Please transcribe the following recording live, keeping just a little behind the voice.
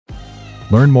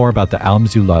Learn more about the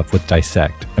albums you love with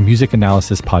Dissect, a music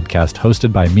analysis podcast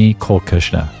hosted by me, Cole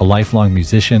Kushna, a lifelong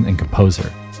musician and composer.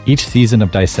 Each season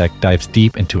of Dissect dives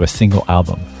deep into a single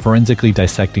album, forensically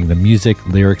dissecting the music,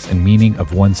 lyrics, and meaning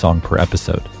of one song per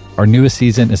episode. Our newest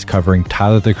season is covering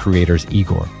Tyler, the Creator's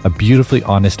Igor, a beautifully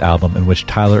honest album in which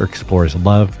Tyler explores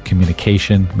love,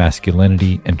 communication,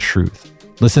 masculinity, and truth.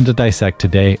 Listen to Dissect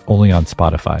today only on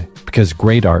Spotify, because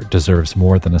great art deserves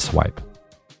more than a swipe.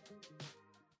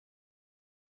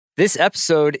 This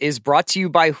episode is brought to you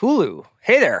by Hulu.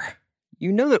 Hey there.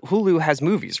 You know that Hulu has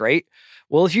movies, right?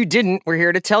 Well, if you didn't, we're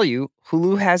here to tell you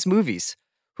Hulu has movies.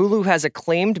 Hulu has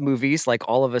acclaimed movies like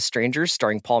All of Us Strangers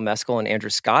starring Paul Mescal and Andrew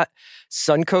Scott,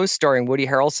 Suncoast starring Woody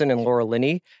Harrelson and Laura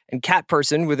Linney, and Cat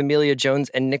Person with Amelia Jones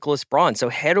and Nicholas Braun. So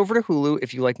head over to Hulu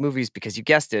if you like movies because you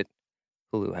guessed it,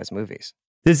 Hulu has movies.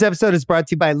 This episode is brought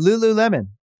to you by Lululemon.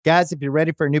 Guys, if you're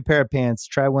ready for a new pair of pants,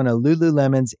 try one of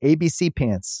Lululemon's ABC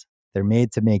pants. They're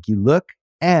made to make you look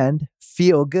and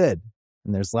feel good.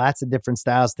 And there's lots of different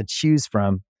styles to choose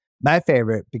from. My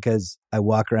favorite, because I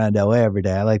walk around LA every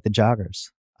day, I like the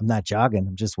joggers. I'm not jogging,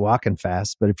 I'm just walking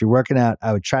fast. But if you're working out,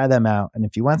 I would try them out. And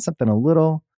if you want something a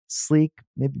little sleek,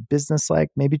 maybe business-like,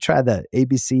 maybe try the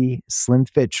ABC Slim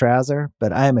Fit trouser.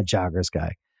 But I am a joggers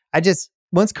guy.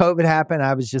 Once COVID happened,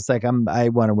 I was just like, I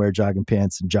want to wear jogging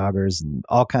pants and joggers and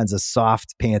all kinds of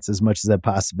soft pants as much as I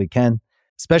possibly can,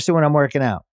 especially when I'm working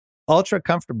out. Ultra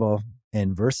comfortable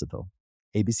and versatile.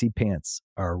 ABC pants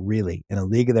are really in a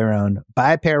league of their own.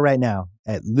 Buy a pair right now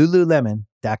at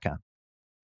Lululemon.com.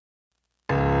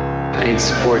 I need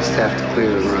support staff to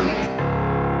clear the room.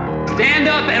 Stand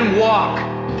up and walk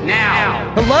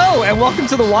now. Hello and welcome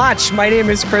to The Watch. My name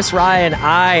is Chris Ryan.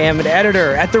 I am an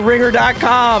editor at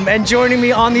TheRinger.com, and joining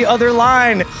me on the other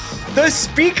line, the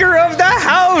Speaker of the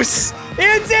House,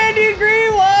 it's Andy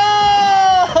Greenwald.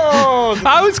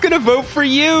 I was going to vote for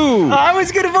you. I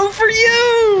was going to vote for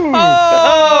you.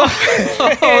 Oh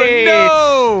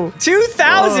no.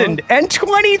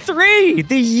 2023,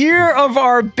 the year of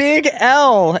our big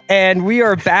L, and we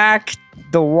are back.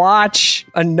 The Watch,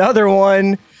 another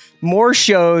one. More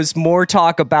shows, more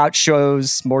talk about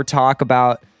shows, more talk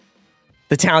about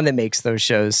the town that makes those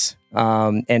shows.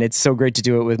 And it's so great to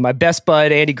do it with my best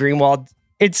bud, Andy Greenwald.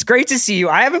 It's great to see you.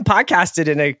 I haven't podcasted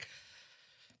in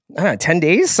 10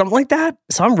 days, something like that.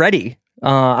 So I'm ready.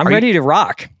 I'm ready to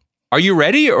rock. Are you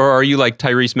ready, or are you like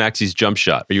Tyrese Maxey's jump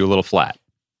shot? Are you a little flat?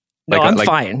 No, I'm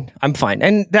fine. I'm fine.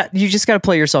 And that you just got to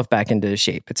play yourself back into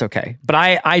shape. It's okay. But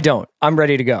I don't. I'm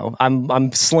ready to go.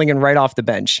 I'm slinging right off the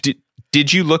bench.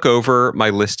 Did you look over my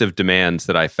list of demands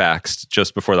that I faxed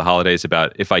just before the holidays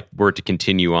about if I were to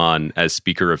continue on as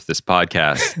speaker of this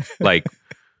podcast, like,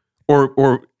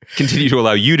 or continue to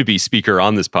allow you to be speaker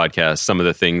on this podcast, some of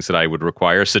the things that I would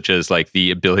require, such as like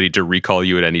the ability to recall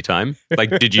you at any time? Like,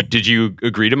 did you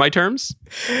agree to my terms?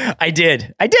 I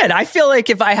did. I feel like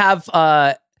if I have,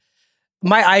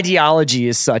 my ideology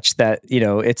is such that,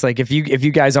 it's like, if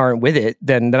you guys aren't with it,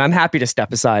 then I'm happy to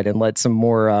step aside and let some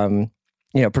more,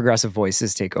 progressive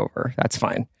voices take over. That's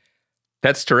fine.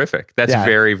 That's terrific. That's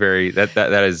very, very,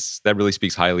 that really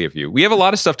speaks highly of you. We have a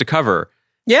lot of stuff to cover.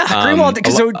 Yeah, Greenwald.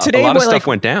 So today, a lot of stuff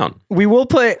went down. We will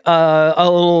put a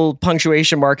little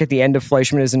punctuation mark at the end of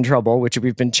Fleishman is in Trouble, which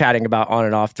we've been chatting about on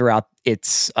and off throughout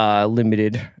its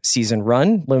limited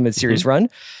series run.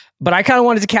 But I kind of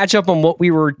wanted to catch up on what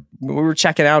we were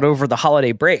checking out over the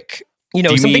holiday break. Do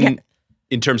you mean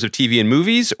in terms of TV and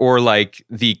movies, or like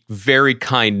the very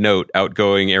kind note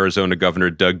outgoing Arizona Governor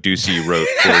Doug Ducey wrote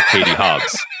for Katie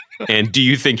Hobbs? And do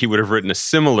you think he would have written a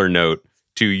similar note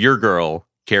to your girl,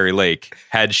 Carrie Lake,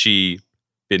 had she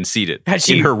been seated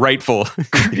in her rightful?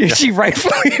 She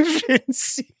rightfully been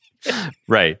seated.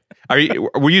 Right.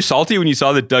 Were you salty when you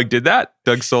saw that Doug did that?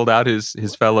 Doug sold out his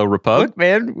fellow Repub? Look,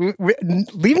 man,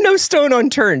 leave no stone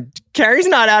unturned. Carrie's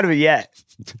not out of it yet.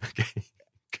 Okay.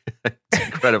 It's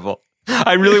incredible.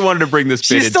 I really wanted to bring this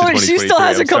bit into 2023. She still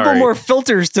has a couple more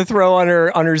filters to throw on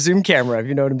her Zoom camera, if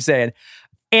you know what I'm saying.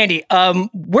 Andy,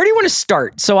 where do you want to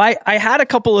start? So I had a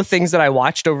couple of things that I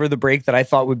watched over the break that I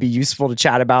thought would be useful to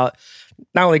chat about,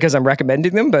 not only because I'm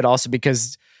recommending them, but also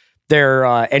because they're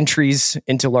entries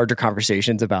into larger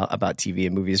conversations about TV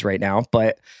and movies right now.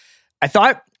 But I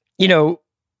thought,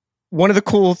 one of the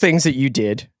cool things that you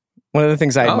did, one of the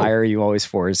things I admire you always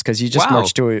for, is because you just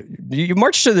marched to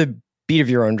the beat of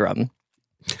your own drum.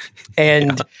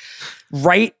 And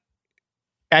right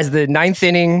as the ninth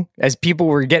inning, as people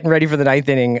were getting ready for the ninth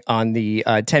inning on the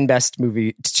 10 best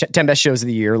shows of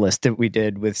the year list that we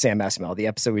did with Sam Esmail, the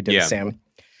episode we did with Sam,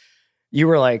 you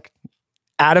were like,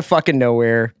 out of fucking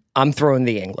nowhere, I'm throwing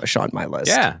the English on my list.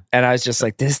 Yeah. And I was just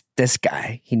like, this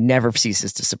guy, he never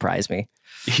ceases to surprise me.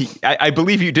 I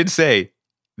believe you did say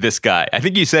this guy. I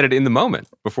think you said it in the moment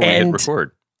before we hit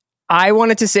record. I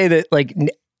wanted to say that, like,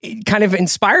 kind of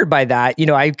inspired by that, you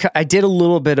know, I did a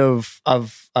little bit of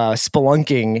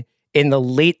spelunking in the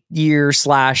late year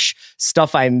 /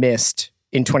 stuff I missed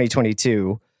in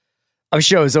 2022 of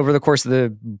shows over the course of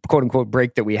the quote unquote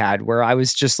break that we had, where I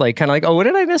was just like, kind of like, oh, what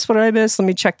did I miss? What did I miss? Let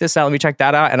me check this out. Let me check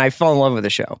that out. And I fell in love with the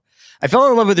show. I fell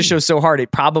in love with the show so hard,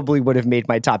 it probably would have made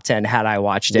my top 10 had I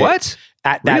watched it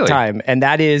at that time. And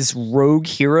that is Rogue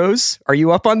Heroes. Are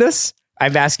you up on this?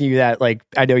 I'm asking you that, like,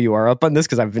 I know you are up on this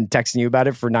because I've been texting you about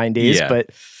it for 9 days, but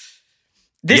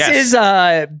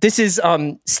this is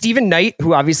Stephen Knight,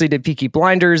 who obviously did Peaky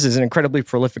Blinders, is an incredibly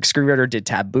prolific screenwriter, did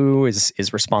Taboo, is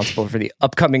responsible for the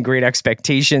upcoming Great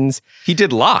Expectations. He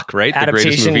did Locke, right? The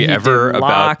greatest movie ever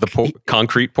about the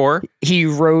concrete pour. He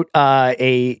wrote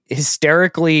a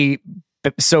hysterically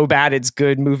so bad it's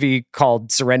good movie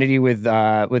called Serenity with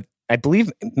I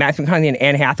believe Matthew McConaughey and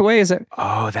Anne Hathaway. Is it?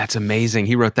 Oh, that's amazing.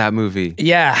 He wrote that movie.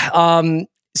 Yeah.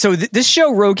 So this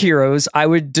show, Rogue Heroes, I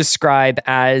would describe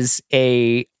as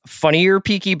a funnier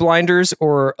Peaky Blinders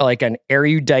or like an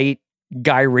erudite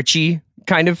Guy Ritchie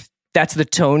kind of. That's the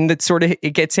tone that sort of it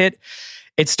gets hit.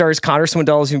 It stars Connor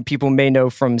Swindells, who people may know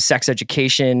from Sex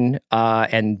Education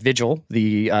and Vigil,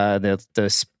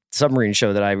 the submarine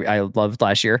show that I loved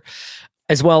last year,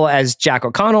 as well as Jack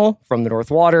O'Connell from The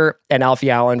North Water and Alfie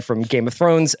Allen from Game of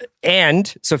Thrones,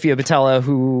 and Sophia Boutella,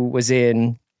 who was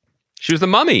in... She was the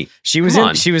Mummy. She was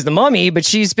the Mummy, but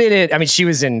she's been in... I mean, she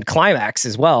was in Climax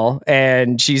as well,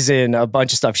 and she's in a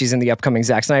bunch of stuff. She's in the upcoming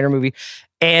Zack Snyder movie,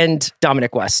 and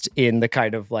Dominic West in the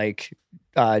kind of like...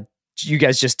 you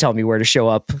guys just tell me where to show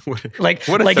up. What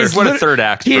a third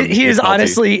act. He is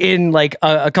honestly in like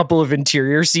a couple of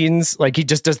interior scenes. Like he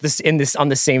just does this on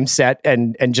the same set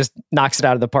and just knocks it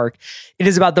out of the park. It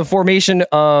is about the formation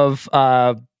of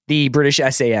the British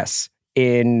SAS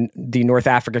in the North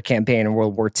Africa campaign in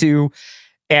World War II.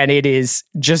 And it is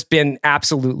just been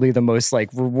absolutely the most like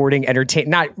rewarding,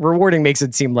 not rewarding makes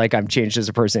it seem like I'm changed as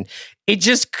a person. It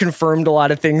just confirmed a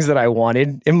lot of things that I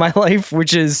wanted in my life,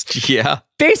 which is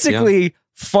basically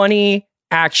funny,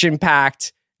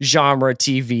 action-packed genre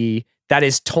TV that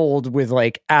is told with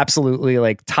like absolutely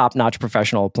like top-notch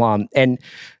professional aplomb. And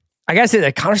I gotta say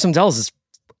that Connor Swindells is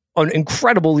an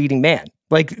incredible leading man.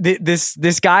 Like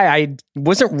this guy, I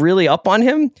wasn't really up on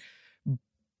him,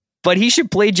 but he should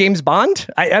play James Bond.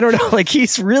 I don't know. Like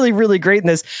he's really, really great in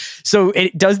this. So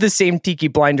it does the same Peaky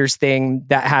Blinders thing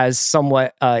that has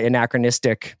somewhat quite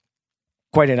anachronistic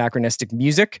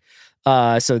music.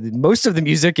 So most of the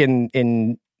music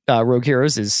in Rogue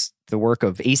Heroes is the work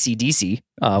of AC/DC,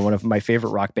 one of my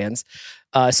favorite rock bands.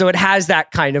 So it has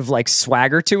that kind of like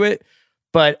swagger to it.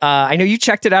 But I know you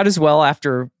checked it out as well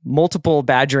after multiple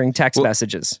badgering text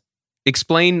messages.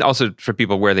 Explain also for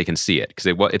people where they can see it, because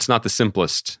it's not the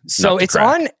simplest. So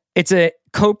it's a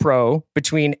co-pro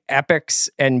between Epix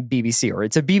and BBC, or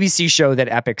it's a BBC show that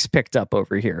Epix picked up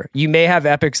over here. You may have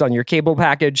Epix on your cable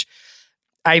package.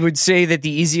 I would say that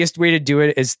the easiest way to do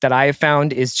it is that I have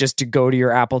found is just to go to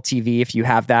your Apple TV. If you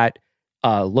have that,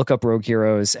 look up Rogue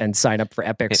Heroes and sign up for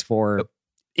Epix for,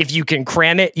 if you can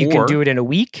cram it, you can do it in a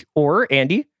week. Or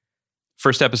Andy,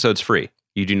 first episode's free.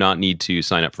 You do not need to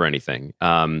sign up for anything.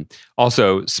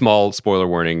 Also, small spoiler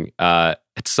warning, at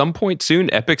some point soon,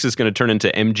 Epix is going to turn into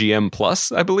MGM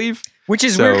Plus, I believe. Which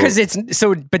is weird because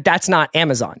but that's not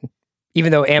Amazon,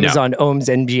 even though Amazon owns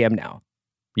MGM now.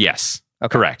 Yes,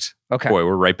 okay. Correct. Okay. Boy,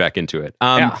 we're right back into it.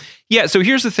 Yeah. So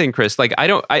here's the thing, Chris. Like,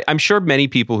 I'm sure many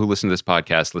people who listen to this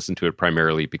podcast listen to it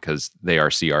primarily because they are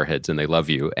CR heads and they love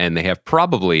you, and they have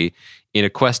probably, in a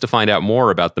quest to find out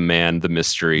more about the man, the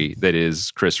mystery that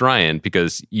is Chris Ryan,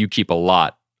 because you keep a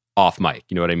lot off mic.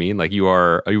 You know what I mean? Like you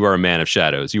are a man of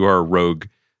shadows. You are a rogue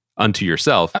unto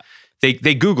yourself.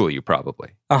 They Google you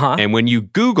probably. And when you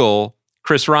Google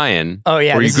Chris Ryan, or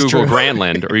you Google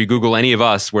Grantland, or you Google any of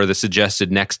us where the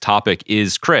suggested next topic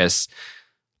is Chris,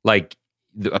 like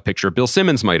a picture of Bill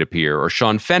Simmons might appear, or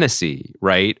Sean Fennessy,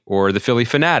 right? Or the Philly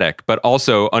Fanatic. But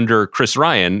also under Chris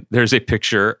Ryan, there's a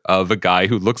picture of a guy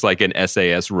who looks like an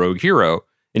SAS rogue hero.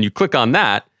 And you click on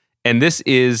that, and this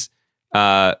is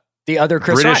the other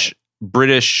Chris Ryan.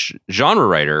 British genre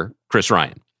writer, Chris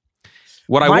Ryan.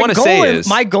 What I want to say is...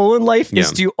 my goal in life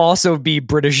is to also be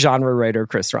British genre writer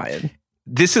Chris Ryan.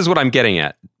 This is what I'm getting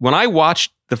at. When I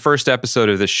watched the first episode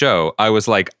of this show, I was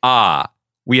like,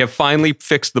 we have finally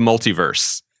fixed the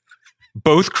multiverse.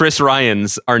 Both Chris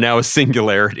Ryans are now a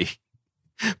singularity.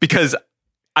 Because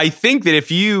I think that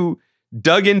if you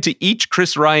dug into each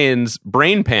Chris Ryan's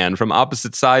brain pan from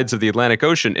opposite sides of the Atlantic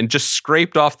Ocean and just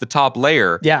scraped off the top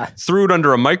layer, threw it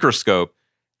under a microscope,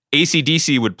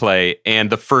 AC/DC would play, and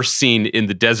the first scene in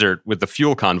the desert with the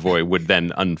fuel convoy would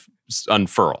then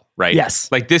unfurl, right?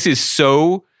 Yes. Like, this is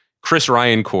so Chris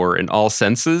Ryan core in all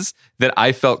senses that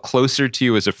I felt closer to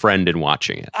you as a friend in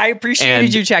watching it. I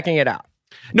appreciated you checking it out.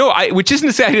 No, which isn't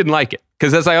to say I didn't like it.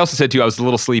 Because as I also said to you, I was a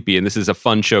little sleepy, and this is a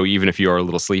fun show, even if you are a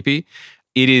little sleepy.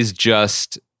 It is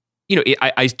just,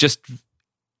 I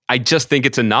just think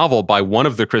it's a novel by one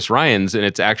of the Chris Ryans, and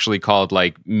it's actually called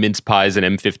like Mince Pies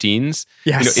and M15s.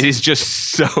 Yes. It is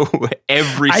just so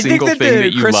every single thing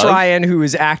that you Chris love. Ryan, who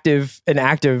is an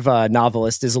active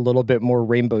novelist, is a little bit more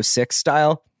Rainbow Six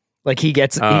style. Like he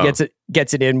gets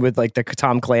it in with like the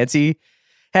Tom Clancy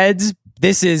heads.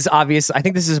 This is obvious. I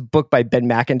think this is a book by Ben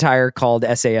McIntyre called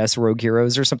SAS Rogue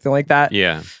Heroes or something like that.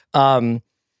 Yeah.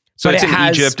 So it's in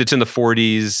Egypt. It's in the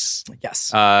 40s.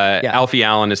 Yes. Alfie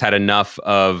Allen has had enough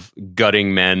of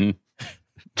gutting men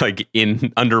like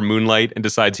under moonlight and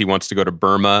decides he wants to go to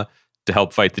Burma to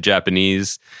help fight the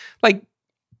Japanese. Like,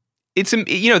 it's,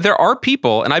 there are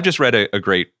people, and I've just read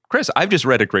I've just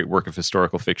read a great work of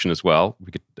historical fiction as well.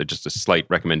 We could just a slight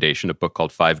recommendation, a book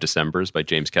called 5 Decembers by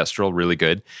James Kestrel, really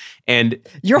good. And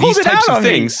you're these holding types out of on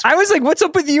things. me. I was like, "What's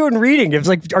up with you and reading?" It was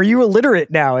like, "Are you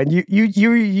illiterate now?" And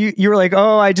you were like,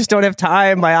 "Oh, I just don't have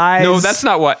time. My eyes." No, that's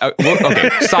not what. Okay,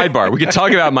 sidebar. We could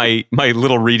talk about my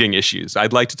little reading issues.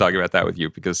 I'd like to talk about that with you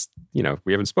because we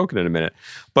haven't spoken in a minute.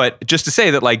 But just to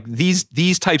say that, like,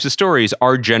 these types of stories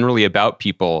are generally about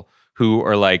people who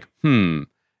are like,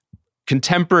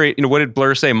 contemporary, what did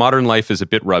Blur say? Modern life is a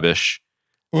bit rubbish.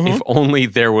 Mm-hmm. If only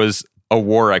there was a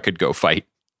war I could go fight.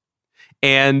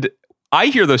 And I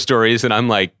hear those stories and I'm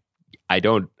like, I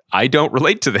don't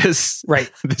relate to this.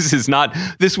 Right.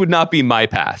 This would not be my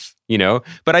path,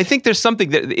 But I think there's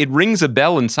something that it rings a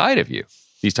bell inside of you,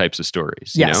 these types of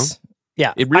stories, Yes.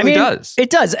 Yeah, it really does. It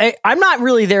does. I'm not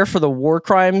really there for the war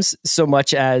crimes so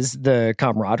much as the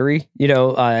camaraderie,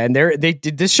 and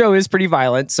this show is pretty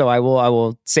violent. So I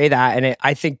will say that. And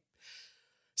I think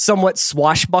somewhat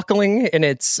swashbuckling in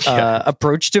its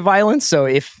approach to violence. So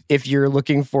if you're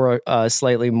looking for a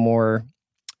slightly more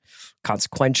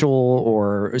consequential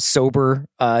or sober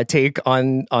take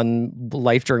on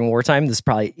life during wartime, this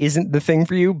probably isn't the thing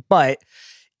for you, but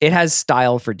it has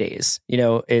style for days.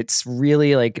 It's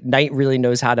really like Knight really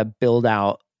knows how to build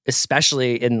out,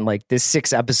 especially in like this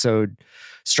 6 episode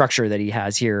structure that he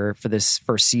has here for this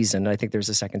first season. I think there's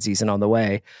a second season on the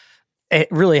way. It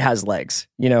really has legs,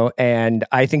 and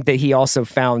I think that he also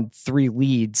found 3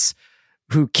 leads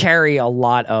who carry a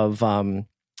lot of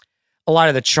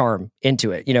the charm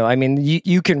into it.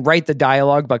 You can write the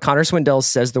dialogue, but Connor Swindell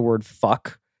says the word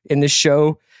fuck in this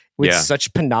show with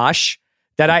such panache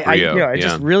that I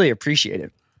just really appreciate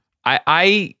it.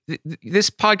 This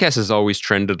podcast has always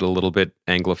trended a little bit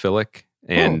Anglophilic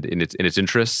and in its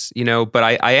interests, but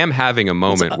I am having a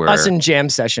moment where us and Jam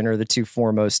Session are the 2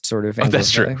 foremost sort of. That's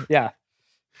true. Yeah,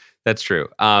 that's true.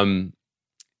 And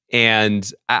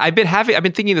I've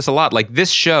been thinking this a lot. Like, this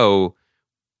show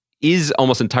is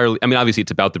almost entirely, obviously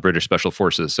it's about the British Special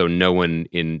Forces, so no one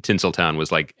in Tinseltown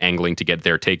was like angling to get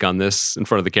their take on this in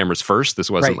front of the cameras first.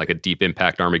 This wasn't like a Deep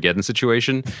Impact Armageddon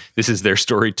situation. This is their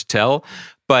story to tell.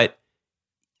 But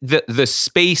the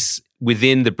space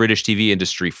within the British TV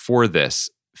industry for this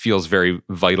feels very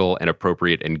vital and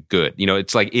appropriate and good.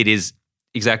 It's like, it is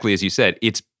exactly as you said,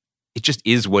 it just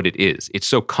is what it is. It's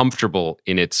so comfortable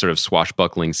in its sort of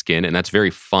swashbuckling skin, and that's very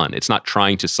fun. It's not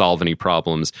trying to solve any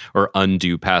problems or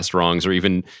undo past wrongs or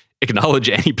even acknowledge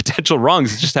any potential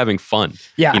wrongs. It's just having fun.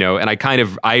 Yeah. And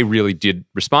I really did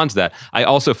respond to that. I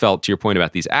also felt, to your point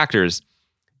about these actors,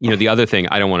 the other thing,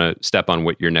 I don't want to step on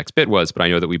what your next bit was, but I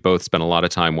know that we both spent a lot of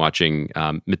time watching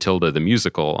Matilda the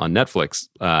musical on Netflix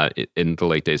in the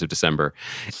late days of December,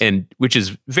 and which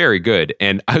is very good.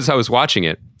 And as I was watching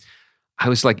it, I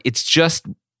was like,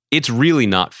 it's really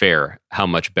not fair how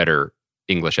much better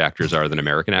English actors are than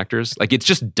American actors. Like, it's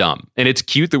just dumb. And it's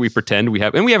cute that we pretend we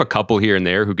have a couple here and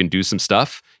there who can do some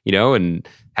stuff, and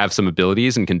have some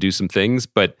abilities and can do some things.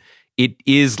 But it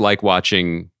is like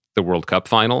watching the World Cup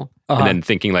final and then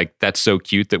thinking like, that's so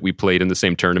cute that we played in the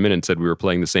same tournament and said we were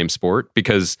playing the same sport,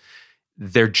 because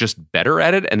they're just better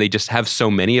at it. And they just have so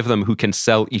many of them who can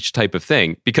sell each type of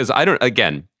thing. Because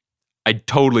I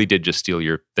totally did just steal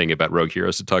your thing about Rogue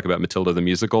Heroes to talk about Matilda the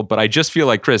musical, but I just feel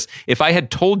like, Chris, if I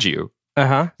had told you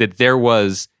that there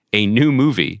was a new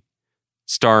movie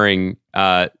starring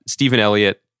Stephen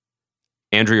Elliott,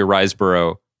 Andrea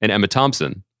Riseborough, and Emma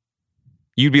Thompson,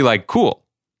 you'd be like, cool.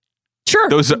 Sure.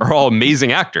 Those are all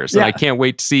amazing actors, and I can't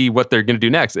wait to see what they're going to do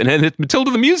next. And then it's Matilda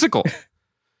the musical.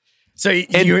 So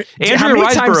how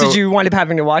many times did you wind up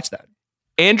having to watch that?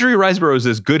 Andrea Riseborough is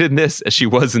as good in this as she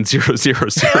was in 000. Do you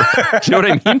know what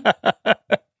I mean?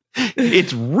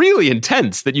 It's really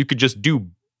intense that you could just do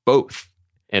both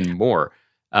and more.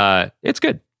 It's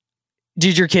good.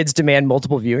 Did your kids demand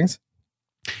multiple viewings?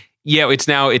 Yeah, it's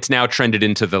now trended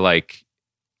into the like.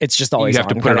 It's just always you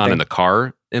have on to put it on thing. in the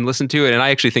car and listen to it. And I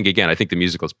actually think I think the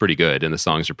musical is pretty good and the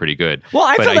songs are pretty good. Well,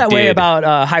 I But feel that way did-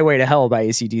 about Highway to Hell by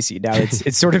AC/DC. Now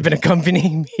it's sort of been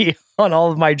accompanying me on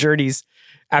all of my journeys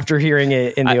after hearing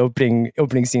it in the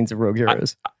opening scenes of Rogue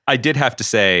Heroes. I did have to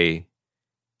say,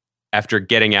 after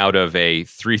getting out of a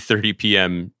 3:30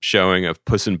 p.m. showing of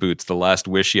Puss in Boots: The Last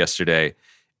Wish yesterday,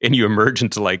 and you emerge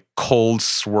into like cold,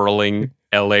 swirling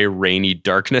LA rainy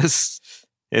darkness,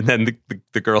 and then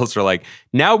the girls are like,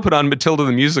 "Now put on Matilda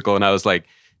the musical," and I was like,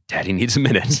 "Daddy needs a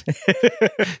minute.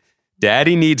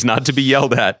 Daddy needs not to be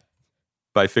yelled at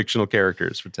by fictional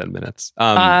characters for 10 minutes."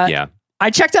 Yeah. I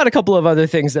checked out a couple of other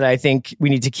things that I think we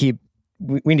need to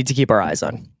keep our eyes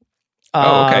on.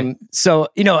 Okay. So,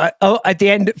 at the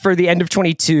end of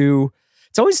 22,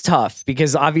 it's always tough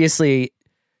because obviously,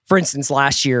 for instance,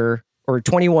 last year or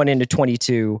 21 into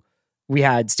 22, we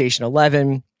had Station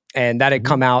 11 and that had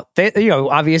come out.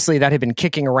 Obviously that had been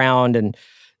kicking around, and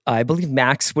I believe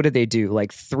Max, what did they do?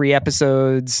 Like 3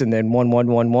 episodes and then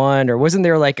 1, or wasn't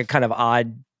there like a kind of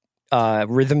odd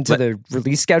rhythm to the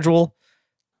release schedule?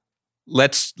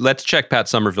 Let's check Pat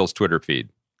Somerville's Twitter feed,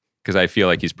 because I feel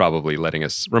like he's probably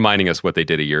reminding us what they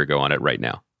did a year ago on it right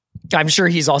now. I'm sure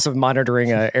he's also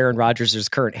monitoring Aaron Rodgers'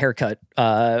 current haircut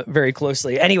very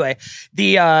closely. Anyway,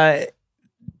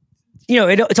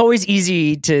 it's always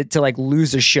easy to like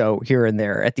lose a show here and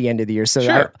there at the end of the year. So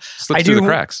Sure. Slips through the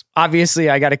cracks. Obviously,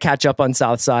 I got to catch up on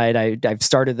Southside. I've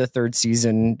started the 3rd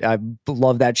season. I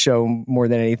love that show more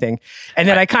than anything. And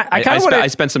then I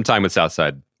spent some time with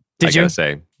Southside. Did you? I gotta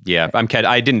say, yeah,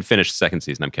 I didn't finish the 2nd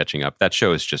season. I'm catching up. That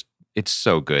show is just, it's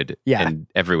so good. Yeah. And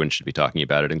everyone should be talking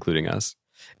about it, including us.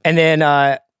 And then,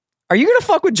 are you going to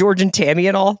fuck with George and Tammy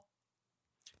at all?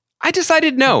 I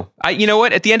decided no. You know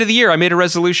what? At the end of the year, I made a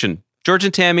resolution. George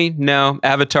and Tammy, no.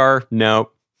 Avatar,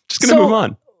 no. Just going to move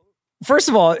on. First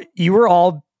of all, you were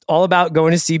all about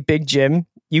going to see Big Jim.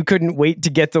 You couldn't wait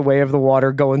to get the Way of the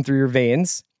Water going through your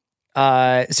veins.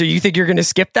 So you think you're going to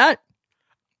skip that?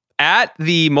 At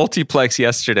the multiplex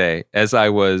yesterday, as I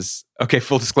was,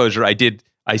 full disclosure,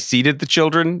 I seated the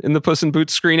children in the Puss in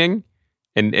Boots screening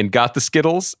and got the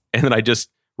Skittles. And then I just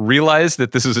realized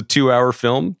that this was a 2-hour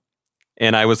film.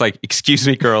 And I was like, "Excuse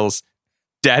me, girls,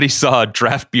 Daddy saw a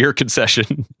draft beer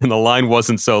concession and the line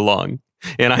wasn't so long.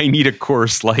 And I need a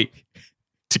Coors Light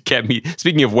to get me,"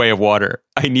 speaking of Way of Water,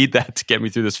 I need that to get me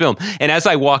through this film. And as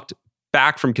I walked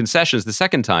back from concessions the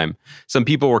second time, some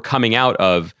people were coming out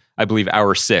of, I believe,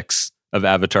 hour 6 of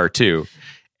Avatar 2.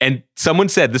 And someone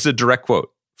said, this is a direct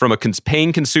quote from a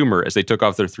paying consumer as they took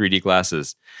off their 3D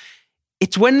glasses,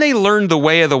 "It's when they learned the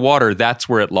Way of the Water, that's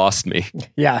where it lost me."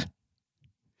 Yeah.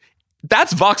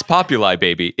 That's Vox Populi,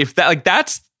 baby. If that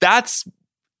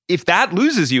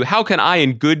loses you, how can I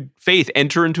in good faith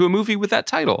enter into a movie with that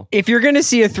title? If you're going to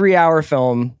see a 3-hour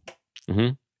film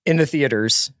Mhm. in the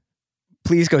theaters,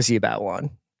 please go see Babylon.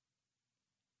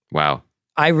 Wow.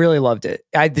 I really loved it.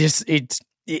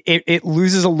 It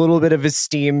loses a little bit of its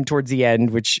steam towards the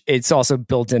end, which it's also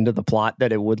built into the plot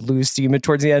that it would lose steam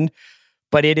towards the end.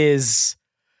 But it is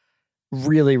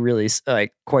really, really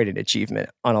quite an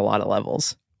achievement on a lot of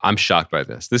levels. I'm shocked by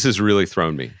this. This has really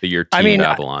thrown me, that you're Team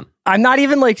Babylon. I'm not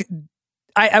even like,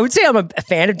 I would say I'm a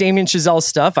fan of Damien Chazelle's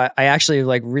stuff. I actually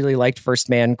really liked First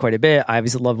Man quite a bit. I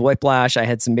obviously love Whiplash. I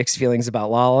had some mixed feelings about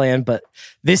La La Land, but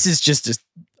this is just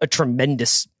a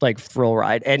tremendous thrill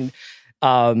ride. And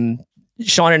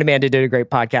Sean and Amanda did a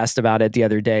great podcast about it the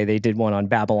other day. They did one on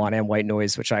Babylon and White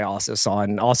Noise, which I also saw,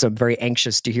 and also I'm very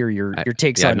anxious to hear your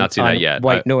takes on, I've not seen that yet.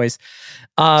 White Noise.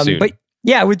 Soon. But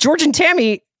yeah, with George and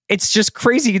Tammy, it's just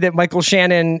crazy that Michael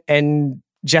Shannon and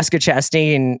Jessica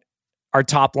Chastain are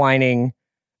top lining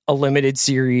a limited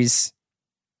series,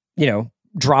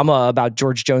 drama about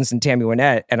George Jones and Tammy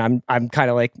Wynette. And I'm kind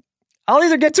of like, I'll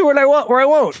either get to it or I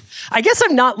won't. I guess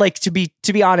I'm not to be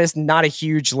honest, not a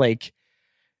huge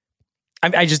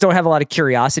I just don't have a lot of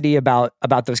curiosity about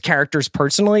those characters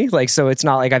personally. So it's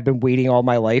not like I've been waiting all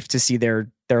my life to see their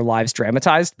lives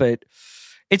dramatized, but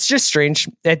it's just strange,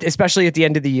 especially at the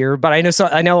end of the year. But I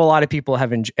know a lot of people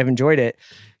have enjoyed it.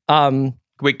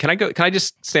 Wait, can I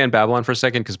just stay on Babylon for a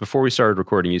second? Because before we started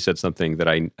recording, you said something that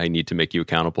I need to make you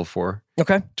accountable for.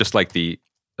 Okay. Just like the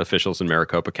officials in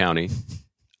Maricopa County.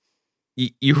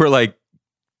 You were like,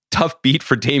 tough beat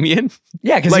for Damien?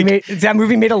 Yeah, because that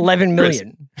movie made 11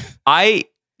 million. I've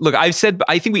said,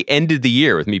 I think we ended the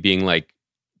year with me being like,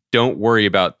 don't worry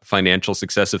about financial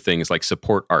success of things, like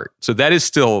support art. So that is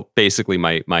still basically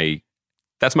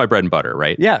that's my bread and butter,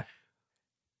 right? Yeah.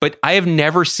 But I have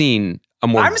never seen a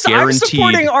more I'm guaranteed.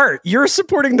 supporting art. You're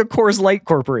supporting the Coors Light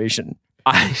Corporation.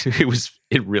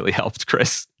 It really helped,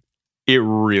 Chris. It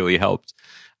really helped.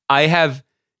 I have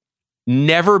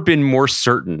never been more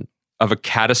certain of a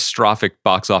catastrophic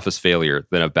box office failure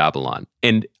than of Babylon.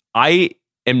 And I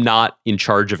am not in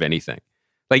charge of anything.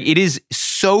 Like, it is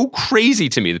so crazy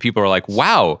to me that people are like,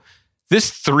 wow,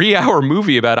 this 3-hour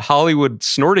movie about Hollywood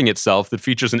snorting itself that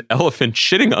features an elephant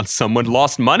shitting on someone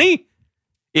lost money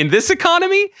in this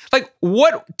economy? Like,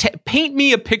 paint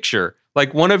me a picture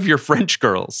like one of your French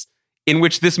girls in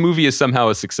which this movie is somehow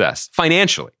a success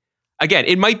financially. Again,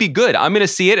 it might be good. I'm going to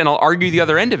see it and I'll argue the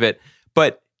other end of it.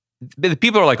 But the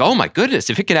people are like, oh my goodness,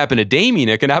 if it can happen to Damien,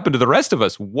 it can happen to the rest of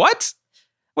us. What?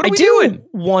 What are we doing?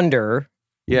 Wonder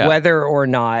whether or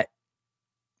not,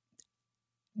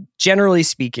 generally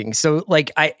speaking, so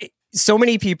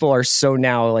many people are so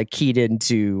now like keyed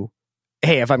into,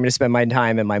 hey, if I'm going to spend my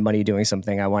time and my money doing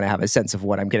something, I want to have a sense of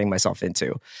what I'm getting myself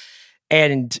into.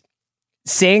 And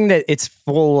saying that it's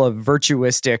full of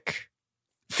virtuistic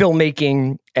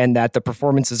filmmaking and that the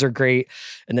performances are great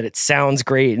and that it sounds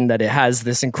great and that it has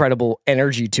this incredible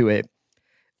energy to it.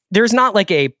 There's not like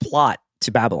a plot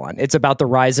to Babylon. It's about the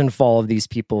rise and fall of these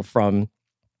people from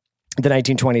the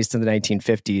 1920s to the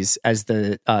 1950s as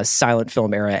the silent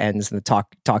film era ends and the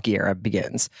talkie era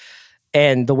begins.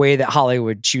 And the way that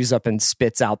Hollywood chews up and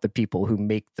spits out the people who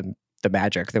make the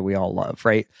magic that we all love,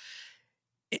 right?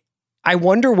 I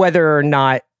wonder whether or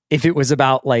not if it was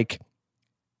about like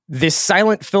this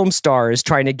silent film star is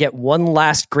trying to get one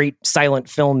last great silent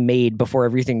film made before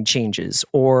everything changes,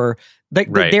 or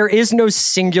there is no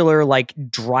singular like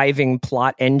driving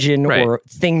plot engine or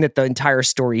thing that the entire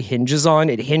story hinges on.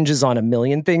 It hinges on a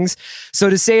million things. So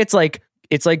to say it's like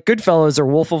Goodfellas or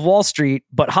Wolf of Wall Street,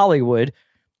 but Hollywood,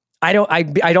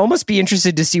 I'd almost be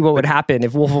interested to see what would happen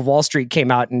if Wolf of Wall Street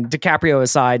came out, and DiCaprio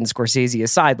aside and Scorsese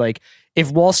aside, like if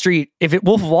Wolf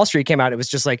of Wall Street came out, it was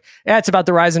just like, it's about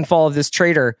the rise and fall of this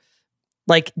trader.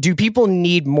 Like, do people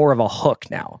need more of a hook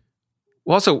now?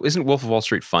 Well, also, isn't Wolf of Wall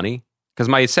Street funny? Because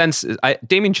my sense is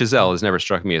Damien Chazelle has never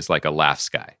struck me as like a laughs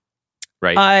guy,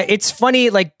 right? It's funny,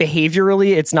 like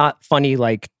behaviorally, it's not funny.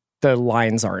 Like the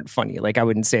lines aren't funny. Like I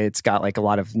wouldn't say it's got like a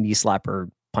lot of knee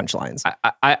slapper punchlines.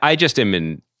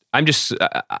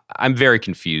 I'm very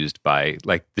confused by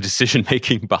like the decision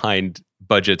making behind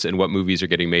budgets and what movies are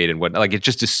getting made and what, like, it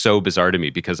just is so bizarre to me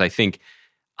because I think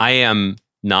I am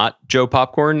not Joe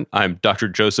Popcorn. I'm Dr.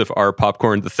 Joseph R.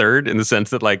 Popcorn III in the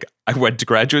sense that like I went to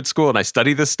graduate school and I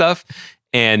study this stuff,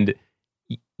 and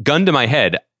gun to my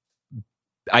head,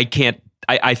 I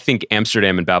think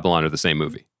Amsterdam and Babylon are the same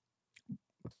movie.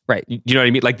 Right. You know what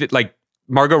I mean? Like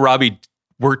Margot Robbie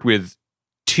worked with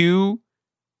two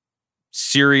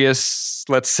serious,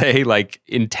 let's say, like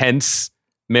intense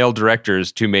male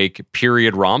directors to make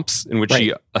period romps in which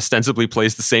she ostensibly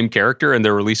plays the same character, and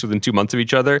they're released within 2 months of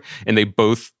each other, and they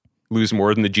both lose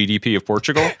more than the GDP of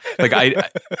Portugal. Like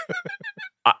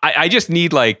I just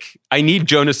need I need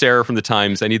Joe Nocera from the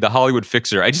Times. I need the Hollywood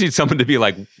Fixer. I just need someone to be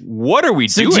like, what are we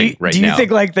doing right now? Do you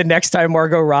think like the next time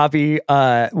Margot Robbie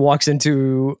walks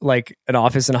into like an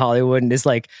office in Hollywood and is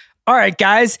like, all right,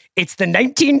 guys, it's the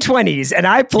 1920s and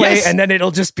I play, and then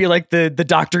it'll just be like the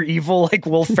Dr. Evil, like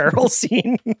Will Ferrell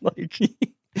scene. Like,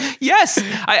 yes,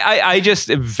 I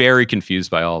just am very confused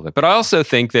by all of it. But I also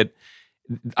think that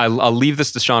I'll leave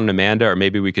this to Sean and Amanda, or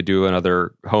maybe we could do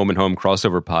another home and home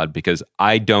crossover pod, because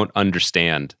I don't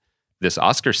understand this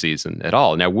Oscar season at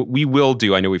all. Now, we will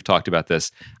do, I know we've talked about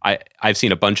this. I've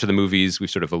seen a bunch of the movies. We've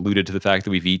sort of alluded to the fact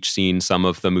that we've each seen some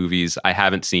of the movies. I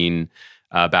haven't seen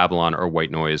Babylon or White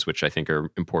Noise, which I think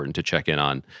are important to check in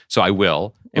on. So I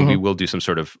will, and we will do some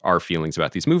sort of our feelings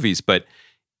about these movies. But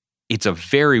it's a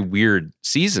very weird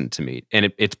season to me.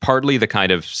 And it's partly the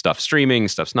kind of stuff's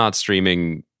not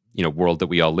streaming, world that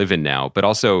we all live in now, but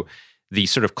also the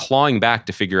sort of clawing back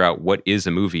to figure out what is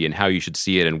a movie and how you should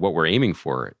see it and what we're aiming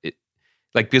for.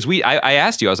 Because I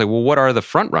asked you, I was like, well, what are the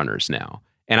front runners now?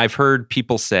 And I've heard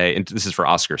people say, and this is for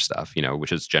Oscar stuff,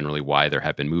 which is generally why there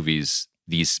have been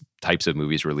these types of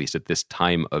movies released at this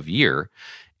time of year.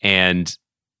 And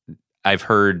I've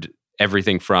heard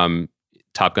everything from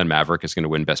Top Gun Maverick is going to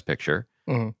win Best Picture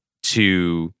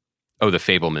to, The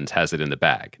Fabelmans has it in the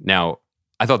bag. Now,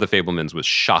 I thought The Fabelmans was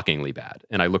shockingly bad,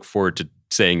 and I look forward to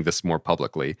saying this more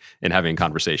publicly and having a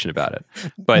conversation about it.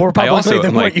 But more publicly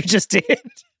than what you just did.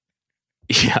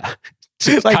 Yeah.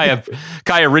 Kaya,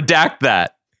 redact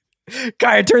that.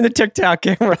 Kaya, turn the TikTok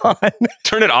camera on.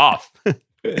 Turn it off.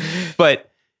 But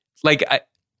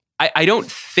I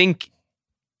don't think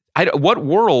what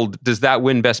world does that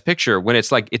win Best Picture when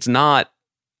it's like it's not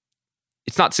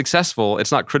successful,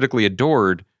 it's not critically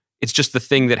adored, it's just the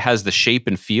thing that has the shape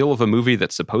and feel of a movie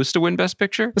that's supposed to win Best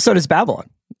Picture? So does Babylon.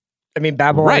 I mean,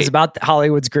 Babylon is about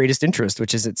Hollywood's greatest interest,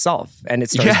 which is itself, and it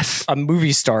stars a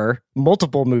movie star,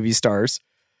 multiple movie stars,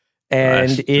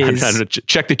 and I'm trying to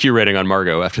check the Q rating on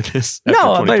Margot after this.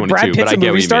 No, but Brad Pitt's a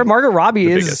movie star. Margot Robbie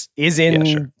is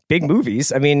in big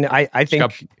movies. I mean, I think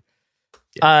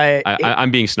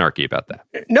I'm being snarky about that.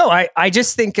 No, I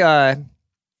just think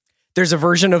there's a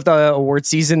version of the award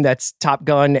season that's Top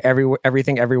Gun,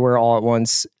 Everything Everywhere All at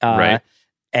Once,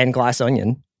 and Glass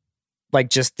Onion, like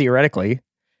just theoretically.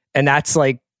 And that's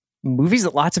like movies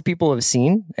that lots of people have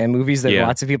seen and movies that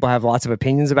lots of people have lots of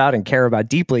opinions about and care about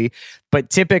deeply, but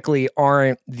typically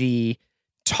aren't the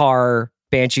Tar,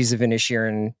 Banshees of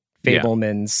Inisherin,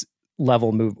 Fabelmans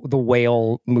level the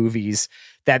Whale movies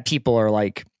that people are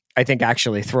like, I think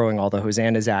actually throwing all the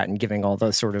hosannas at and giving all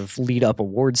the sort of lead up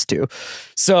awards to.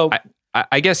 So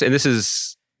I guess, and this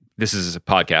is a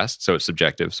podcast, so it's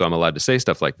subjective. So I'm allowed to say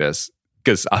stuff like this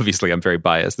because obviously I'm very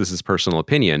biased. This is personal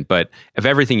opinion, but of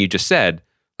everything you just said,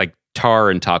 like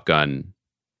Tar and Top Gun,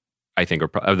 I think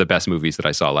are the best movies that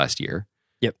I saw last year.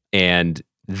 Yep. And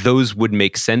those would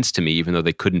make sense to me, even though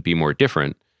they couldn't be more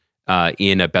different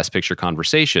in a Best Picture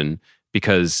conversation,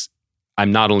 because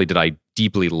not only did I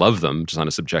deeply love them just on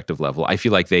a subjective level, I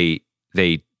feel like they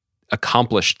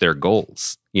accomplished their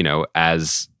goals,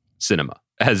 as cinema,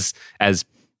 as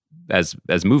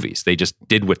movies. They just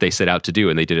did what they set out to do,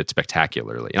 and they did it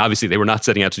spectacularly. And obviously they were not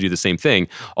setting out to do the same thing,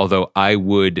 although I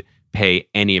would pay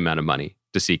any amount of money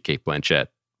to see Cate Blanchett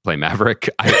play Maverick.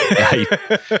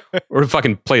 Or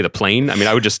fucking play the plane. I mean,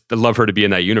 I would just love her to be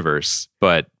in that universe.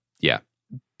 But yeah.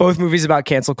 Both movies about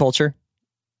cancel culture.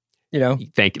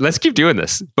 Thank you. Let's keep doing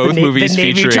this. Both movies the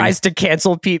Navy featuring tries to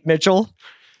cancel Pete Mitchell.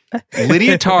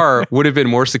 Lydia Tarr would have been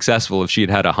more successful if she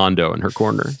had a Hondo in her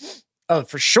corner. Oh,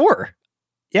 for sure.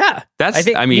 Yeah. I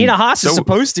think Nina Haas is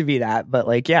supposed to be that, but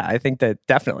I think that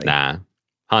definitely. Nah.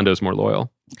 Hondo's more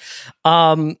loyal.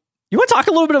 You want to talk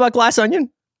a little bit about Glass Onion?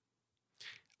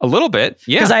 A little bit,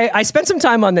 yeah. Because I spent some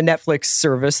time on the Netflix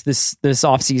service this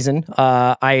off season.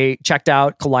 I checked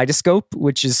out Kaleidoscope,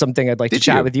 which is something I'd like to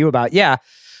chat with you about. Yeah.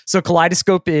 So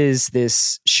Kaleidoscope is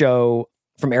this show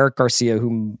from Eric Garcia,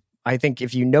 whom I think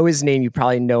if you know his name, you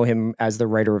probably know him as the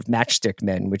writer of Matchstick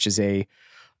Men, which is a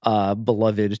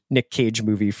beloved Nick Cage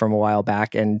movie from a while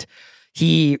back. And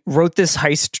he wrote this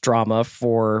heist drama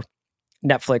for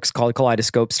Netflix called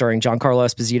Kaleidoscope, starring Giancarlo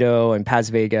Esposito and Paz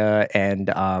Vega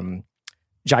and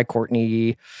Jai Courtney,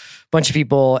 a bunch of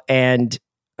people. And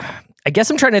I guess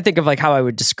I'm trying to think of how I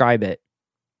would describe it.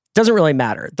 Doesn't really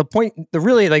matter.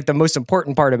 The most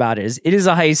important part about it is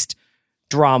a heist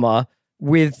drama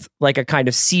with a kind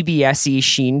of CBS-y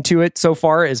sheen to it so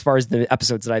far as the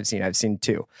episodes that I've seen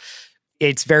two.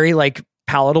 It's very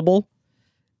palatable.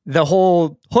 The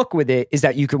whole hook with it is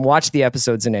that you can watch the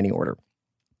episodes in any order.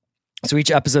 So each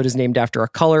episode is named after a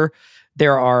color.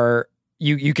 There are,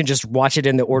 you can just watch it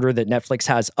in the order that Netflix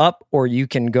has up, or you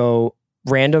can go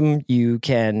random. You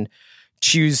can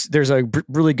choose. There's a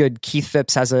really good, Keith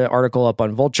Phipps has an article up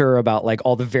on Vulture about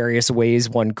all the various ways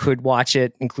one could watch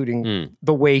it, including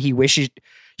the way he wished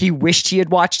he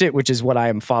had watched it, which is what I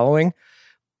am following.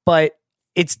 But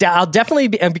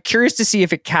I'm curious to see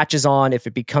if it catches on, if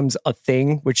it becomes a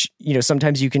thing, which,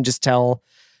 sometimes you can just tell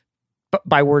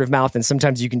by word of mouth, and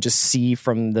sometimes you can just see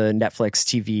from the Netflix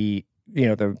TV,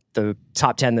 the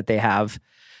top 10 that they have.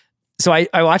 So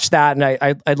I watched that, and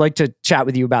I'd like to chat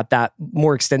with you about that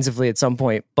more extensively at some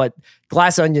point. But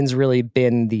Glass Onion's really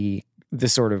been the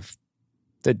sort of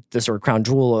crown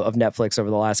jewel of Netflix over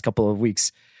the last couple of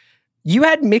weeks. You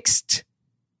had mixed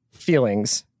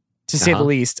feelings, to say the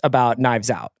least, about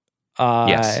Knives Out.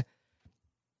 Yes.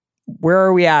 Where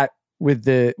are we at with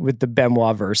the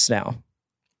Benoit verse now?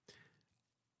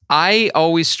 I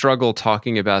always struggle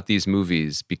talking about these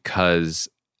movies because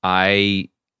I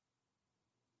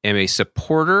am a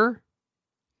supporter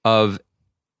of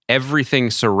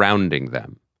everything surrounding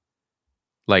them.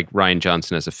 Like Rian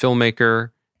Johnson as a filmmaker,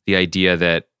 the idea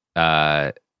that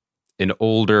an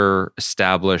older,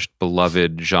 established,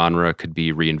 beloved genre could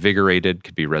be reinvigorated,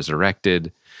 could be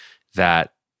resurrected,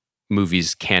 that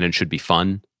movies canon should be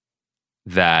fun,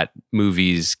 that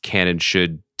movies canon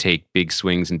should take big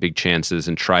swings and big chances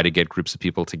and try to get groups of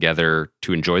people together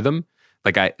to enjoy them.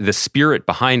 The spirit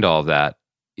behind all of that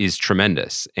is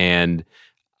tremendous. And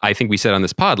I think we said on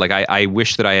this pod, I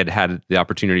wish that I had the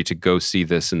opportunity to go see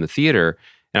this in the theater.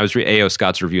 And I was A.O.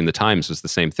 Scott's review in the Times was the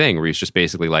same thing, where he's just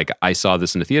basically I saw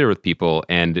this in the theater with people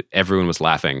and everyone was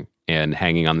laughing and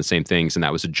hanging on the same things. And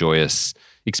that was a joyous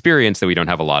experience that we don't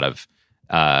have a lot of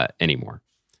anymore.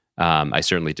 I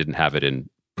certainly didn't have it in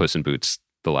Puss in Boots: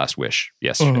 The Last Wish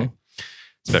yesterday,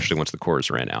 especially once the cores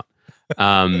ran out.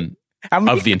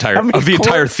 Of the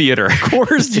entire theater.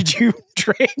 Cores did you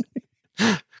train?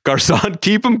 Garcon,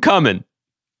 keep them coming.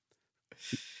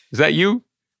 Is that you,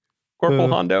 Corporal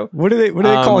Hondo? What do they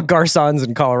call garçons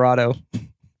in Colorado?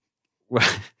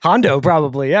 Hondo,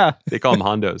 probably. Yeah, they call them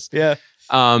Hondos. Yeah.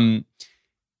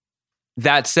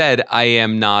 That said, I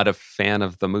am not a fan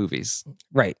of the movies.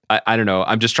 Right. I don't know.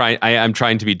 I'm just trying. I'm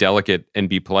trying to be delicate and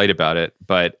be polite about it,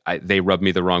 but they rub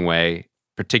me the wrong way.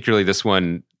 Particularly this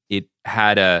one. It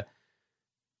has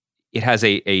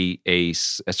a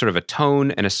sort of a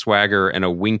tone and a swagger and a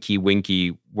winky.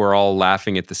 We're all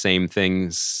laughing at the same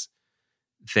thing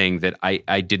that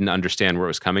I didn't understand where it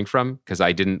was coming from because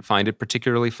I didn't find it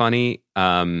particularly funny.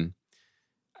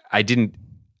 I didn't.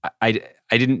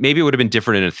 Maybe it would have been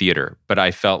different in a theater, but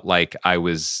I felt like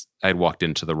I'd walked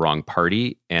into the wrong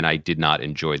party and I did not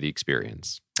enjoy the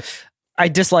experience. I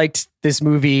disliked this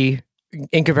movie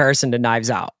in comparison to Knives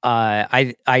Out.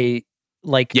 I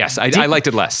liked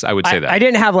it less. I would say that. I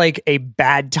didn't have like a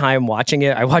bad time watching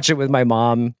it. I watched it with my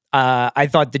mom. I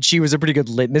thought that she was a pretty good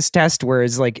litmus test,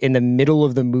 whereas like in the middle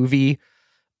of the movie,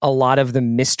 a lot of the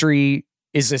mystery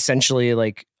is essentially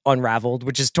like unraveled,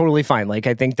 which is totally fine. Like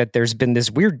I think that there's been this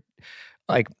weird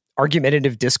like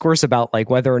argumentative discourse about like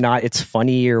whether or not it's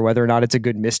funny or whether or not it's a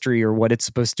good mystery or what it's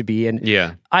supposed to be. And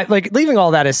I like leaving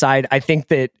all that aside, I think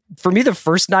that for me, the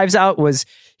first Knives Out was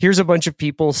here's a bunch of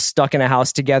people stuck in a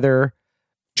house together,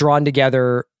 drawn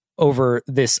together over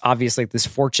this, obviously this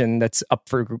fortune that's up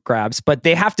for grabs, but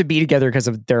they have to be together because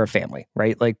they're a family,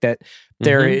 right? Like that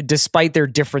they're, despite their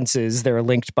differences, they're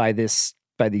linked by these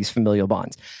familial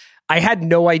bonds. I had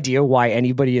no idea why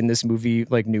anybody in this movie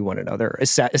like knew one another,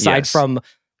 aside from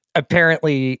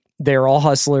apparently they're all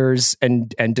hustlers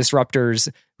and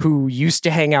disruptors who used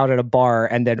to hang out at a bar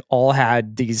and then all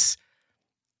had these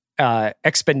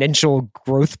exponential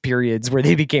growth periods where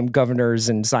they became governors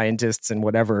and scientists and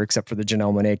whatever, except for the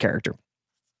Janelle Monáe character.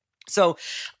 So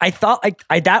I thought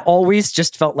that always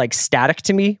just felt like static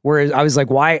to me, whereas I was like,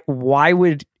 why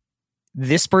would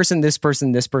this person,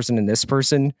 and this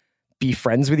person be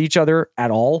friends with each other at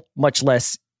all, much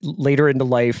less later into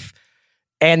life,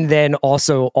 and then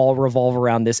also all revolve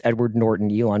around this Edward Norton,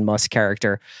 Elon Musk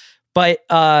character. But,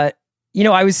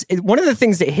 one of the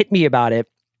things that hit me about it,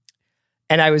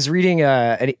 and I was reading,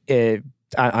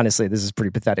 honestly, this is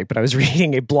pretty pathetic, but I was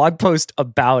reading a blog post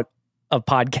about a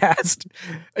podcast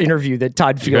interview that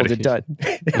Todd Field had done.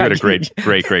 You had a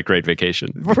great vacation.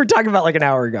 We're talking about like an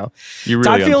hour ago.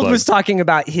 Todd Field was talking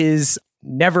about his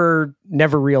never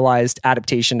realized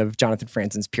adaptation of Jonathan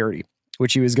Franzen's Purity,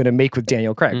 which he was going to make with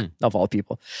Daniel Craig, of all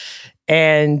people.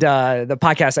 And the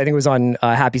podcast, I think it was on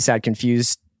Happy, Sad,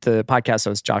 Confused. The podcast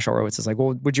host, Josh Horowitz, is like,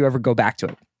 well, would you ever go back to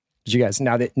it? Did you guys,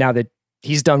 now that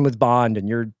he's done with Bond and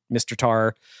you're Mr.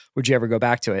 Tar, would you ever go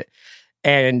back to it?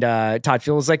 And Todd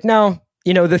Field was like, no,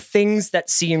 the things that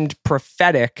seemed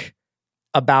prophetic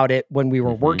about it when we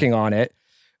were working on it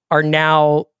are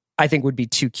now, I think, would be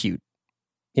too cute,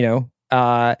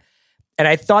 and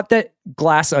I thought that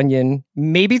Glass Onion,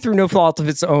 maybe through no fault of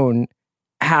its own,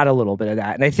 had a little bit of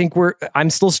that. And I think I'm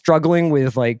still struggling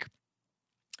with like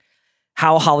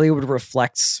how Hollywood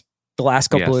reflects the last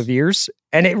couple of years.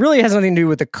 And it really has nothing to do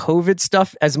with the COVID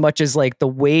stuff as much as like the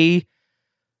way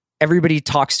everybody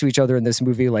talks to each other in this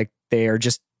movie, like they are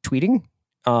just tweeting.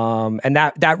 And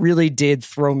that really did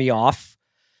throw me off.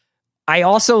 I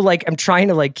also like, I'm trying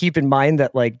to like keep in mind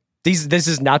that like this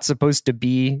is not supposed to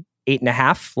be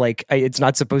 8.5. Like it's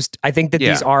not supposed to, I think that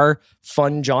these are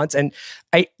fun jaunts, and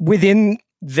within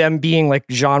them being like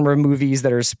genre movies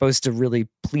that are supposed to really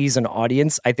please an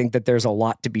audience, I think that there's a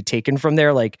lot to be taken from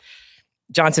there. Like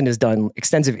Johnson has done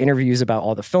extensive interviews about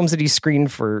all the films that he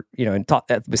screened for, and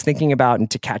was thinking about,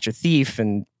 and To Catch a Thief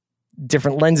and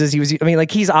different lenses he was,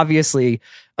 he's obviously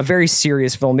a very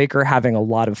serious filmmaker having a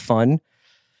lot of fun.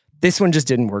 This one just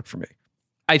didn't work for me.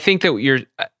 I think that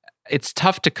it's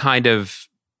tough to kind of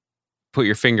put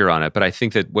your finger on it, but I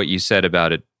think that what you said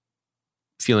about it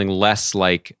feeling less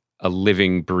like a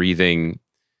living, breathing,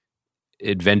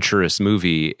 adventurous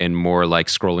movie and more like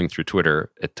scrolling through Twitter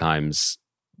at times,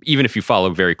 even if you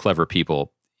follow very clever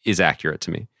people, is accurate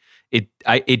to me.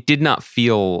 It did not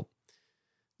feel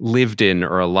lived in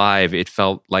or alive. It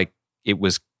felt like it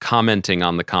was commenting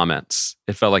on the comments.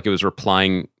 It felt like it was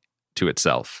replying to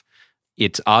itself.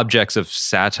 Its objects of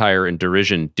satire and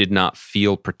derision did not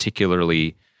feel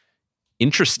particularly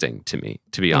interesting to me,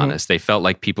 to be honest. They felt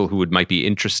like people who might be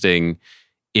interesting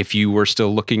if you were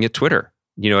still looking at Twitter.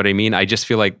 You know what I mean? I just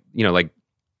feel like, like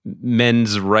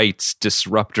men's rights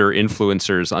disruptor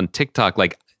influencers on TikTok,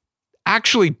 like,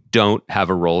 actually don't have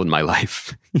a role in my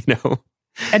life, you know?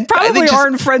 And probably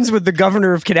aren't friends with the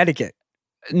governor of Connecticut.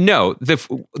 No,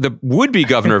 the would-be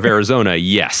governor of Arizona,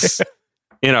 yes.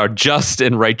 In our just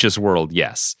and righteous world,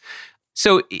 yes.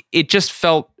 So it just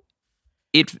felt,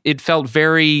 it felt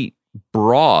very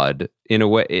broad in a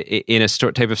way, in a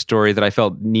type of story that I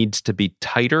felt needs to be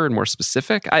tighter and more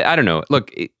specific. I don't know.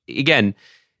 Look, again,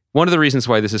 one of the reasons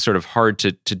why this is sort of hard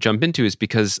to jump into is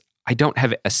because I don't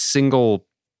have a single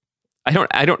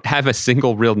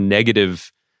real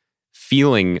negative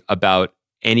feeling about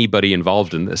anybody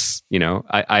involved in this. You know,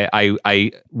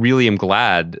 I really am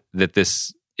glad that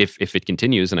this, if it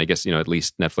continues, and I guess, you know, at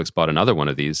least Netflix bought another one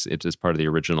of these. It is part of the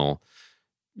original,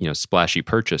 you know, splashy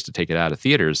purchase to take it out of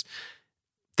theaters.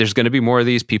 There's going to be more of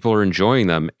these. People are enjoying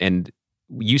them. And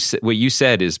what you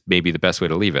said is maybe the best way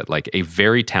to leave it. Like, a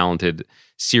very talented,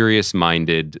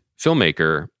 serious-minded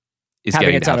filmmaker is having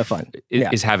getting a ton of fun.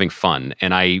 Is having fun.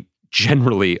 And I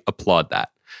generally applaud that.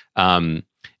 And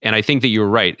I think that you're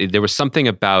right. There was something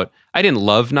about, I didn't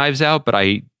love Knives Out, but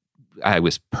I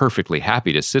was perfectly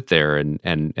happy to sit there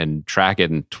and track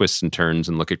it and twists and turns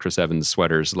and look at Chris Evans'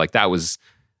 sweaters. Like, that was,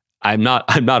 I'm not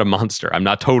a monster. I'm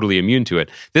not totally immune to it.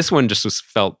 This one just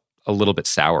felt a little bit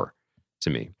sour to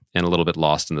me and a little bit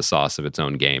lost in the sauce of its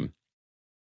own game.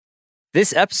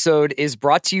 This episode is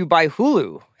brought to you by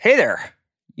Hulu. Hey there.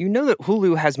 You know that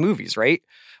Hulu has movies, right?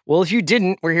 Well, if you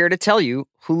didn't, we're here to tell you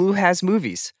Hulu has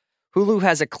movies. Hulu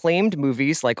has acclaimed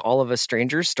movies like All of Us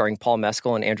Strangers starring Paul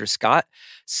Mescal and Andrew Scott,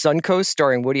 Suncoast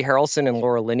starring Woody Harrelson and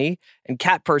Laura Linney, and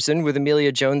Cat Person with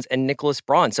Emilia Jones and Nicholas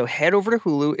Braun. So head over to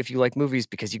Hulu if you like movies,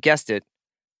 because you guessed it,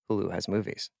 Hulu has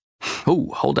movies. Oh,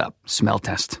 hold up. Smell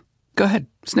test. Go ahead.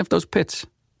 Sniff those pits.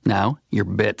 Now, your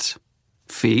bits.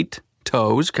 Feet,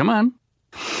 toes, come on.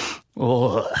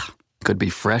 Ugh. Could be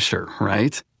fresher,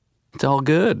 right? It's all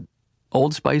good.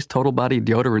 Old Spice Total Body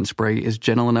Deodorant Spray is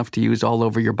gentle enough to use all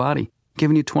over your body,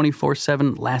 giving you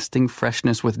 24/7 lasting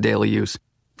freshness with daily use,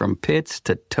 from pits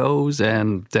to toes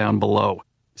and down below.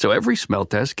 So every smell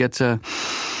test gets a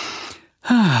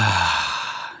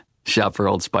shop for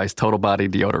Old Spice Total Body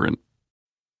Deodorant.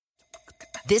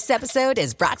 This episode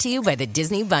is brought to you by the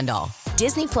Disney Bundle.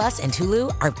 Disney Plus and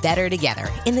Hulu are better together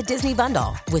in the Disney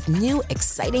Bundle, with new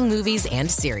exciting movies and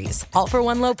series, all for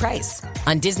one low price.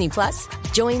 On Disney Plus,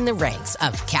 join the ranks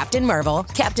of Captain Marvel,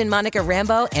 Captain Monica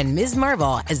Rambeau, and Ms.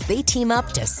 Marvel as they team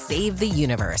up to save the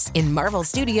universe in Marvel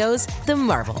Studios' The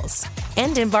Marvels.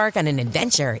 And embark on an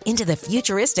adventure into the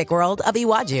futuristic world of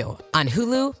Iwaju. On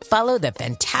Hulu, follow the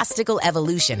fantastical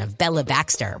evolution of Bella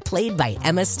Baxter, played by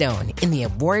Emma Stone, in the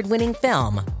award-winning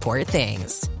film Poor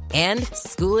Things. And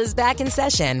school is back in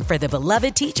session for the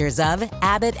beloved teachers of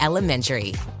Abbott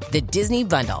Elementary. The Disney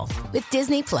Bundle with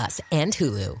Disney Plus and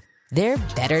Hulu. They're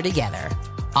better together.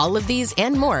 All of these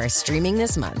and more streaming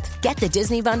this month. Get the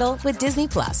Disney Bundle with Disney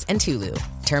Plus and Hulu.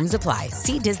 Terms apply.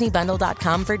 See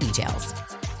DisneyBundle.com for details.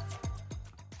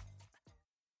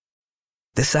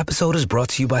 This episode is brought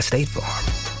to you by State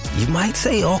Farm. You might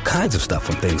say all kinds of stuff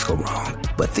when things go wrong,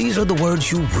 but these are the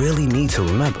words you really need to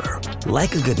remember.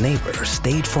 Like a good neighbor,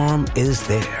 State Farm is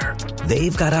there.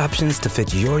 They've got options to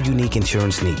fit your unique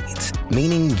insurance needs,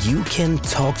 meaning you can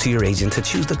talk to your agent to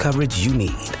choose the coverage you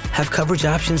need. Have coverage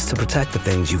options to protect the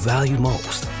things you value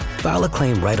most. File a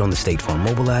claim right on the State Farm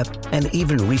mobile app, and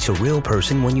even reach a real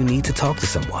person when you need to talk to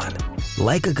someone.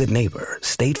 Like a good neighbor,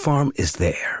 State Farm is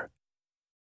there.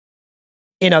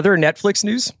 In other Netflix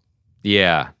news,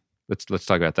 Yeah. Let's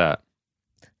talk about that.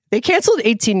 they canceled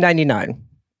 1899.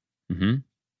 Mm-hmm.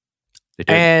 They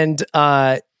did. And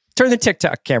turn the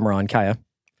TikTok camera on, Kaya,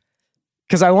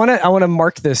 because I want to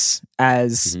mark this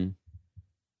as. Mhm.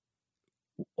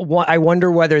 I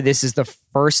wonder whether this is the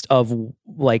first of,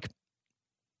 like,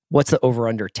 what's the over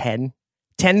under 10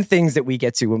 things that we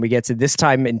get to when we get to this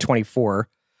time in 24.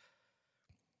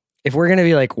 If we're gonna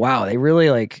be like, wow, they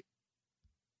really, like,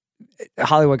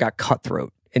 Hollywood got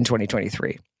cutthroat in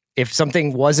 2023. If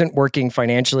something wasn't working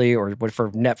financially, or what for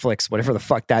Netflix, whatever the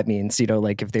fuck that means, you know,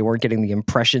 like if they weren't getting the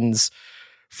impressions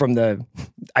from the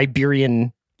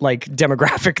Iberian, like,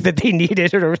 demographic that they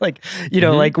needed, or, like, you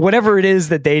know, like whatever it is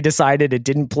that they decided it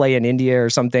didn't play in India or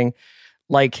something,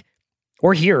 like,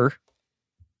 or here,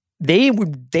 they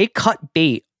cut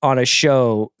bait on a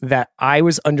show that I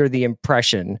was under the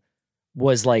impression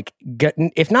was, like,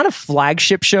 if not a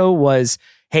flagship show, was,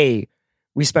 hey,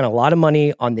 we spent a lot of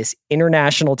money on this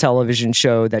international television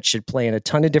show that should play in a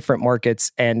ton of different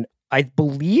markets. And I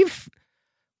believe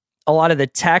a lot of the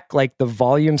tech, like the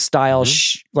volume style,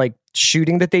 like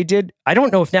shooting that they did, I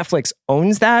don't know if Netflix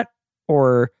owns that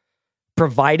or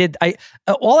provided.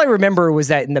 All I remember was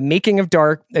that in the making of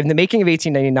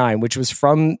 1899, which was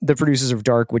from the producers of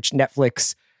Dark, which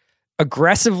Netflix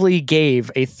aggressively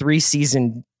gave a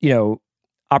 3-season,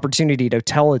 opportunity to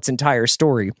tell its entire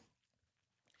story.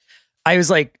 I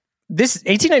was like, this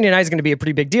 1899 is going to be a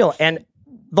pretty big deal. And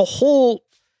the whole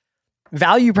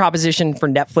value proposition for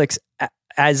Netflix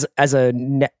as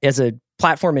a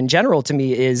platform in general to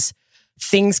me is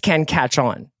things can catch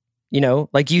on.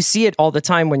 Like you see it all the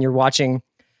time when you're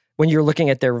looking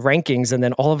at their rankings, and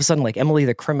then all of a sudden, like Emily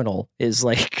the Criminal is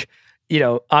like,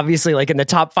 obviously like in the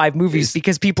top 5 movies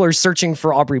because people are searching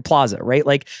for Aubrey Plaza, right?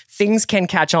 Like things can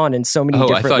catch on in so many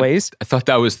different ways. I thought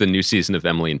that was the new season of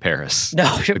Emily in Paris. No,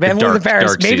 like Emily in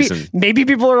Paris. Maybe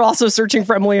people are also searching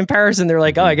for Emily in Paris and they're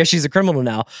like, oh, I guess she's a criminal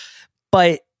now.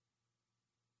 But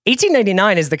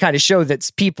 1899 is the kind of show that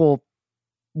people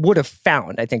would have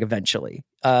found, I think, eventually,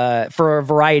 for a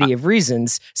variety of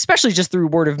reasons, especially just through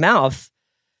word of mouth.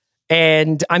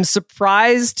 And I'm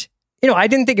surprised, I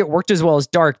didn't think it worked as well as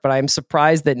Dark, but I'm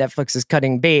surprised that Netflix is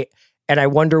cutting bait. And I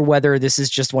wonder whether this is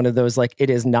just one of those, like, it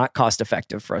is not cost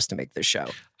effective for us to make this show.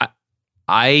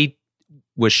 I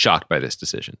was shocked by this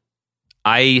decision.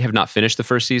 I have not finished the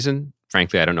first season.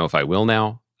 Frankly, I don't know if I will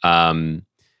now.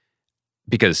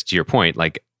 Because to your point,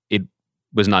 like, it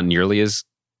was not nearly as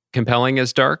compelling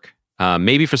as Dark.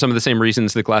 Maybe for some of the same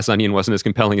reasons that Glass Onion wasn't as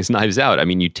compelling as Knives Out. I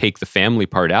mean, you take the family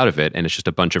part out of it, and it's just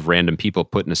a bunch of random people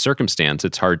put in a circumstance.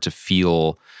 It's hard to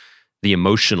feel the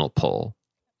emotional pull,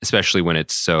 especially when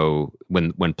it's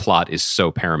when plot is so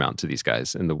paramount to these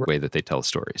guys in the way that they tell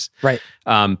stories. Right.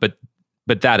 But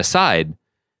that aside,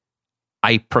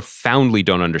 I profoundly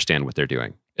don't understand what they're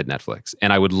doing at Netflix.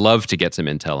 And I would love to get some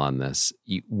intel on this.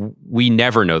 We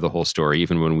never know the whole story,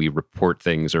 even when we report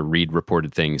things or read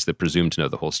reported things that presume to know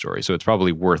the whole story. So it's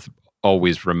probably worth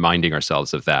always reminding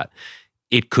ourselves of that.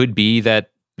 It could be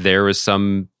that there is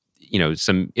some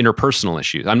interpersonal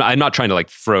issues. I'm not trying to like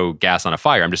throw gas on a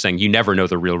fire. I'm just saying you never know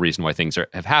the real reason why things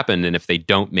have happened. And if they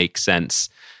don't make sense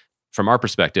from our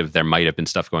perspective, there might have been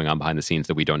stuff going on behind the scenes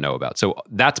that we don't know about. So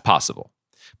that's possible.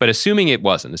 But assuming it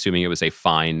was a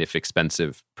fine, if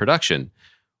expensive production,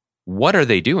 what are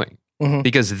they doing? Mm-hmm.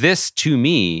 Because this, to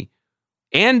me,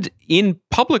 and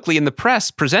publicly in the press,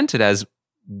 presented as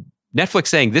Netflix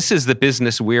saying, this is the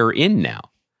business we're in now.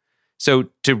 So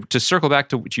to circle back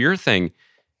to your thing,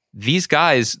 these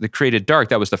guys that created Dark,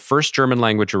 that was the first German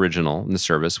language original in the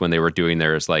service when they were doing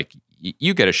theirs, like,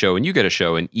 you get a show and you get a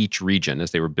show in each region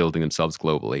as they were building themselves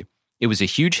globally. It was a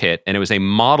huge hit, and it was a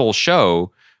model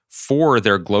show for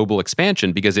their global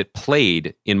expansion because it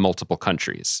played in multiple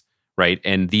countries, right?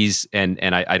 And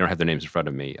I don't have their names in front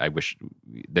of me. I wish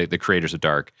the creators of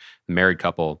Dark, the married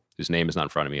couple whose name is not in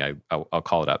front of me, I'll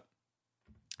call it up.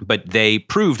 But they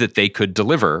proved that they could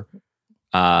deliver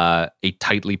a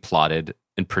tightly plotted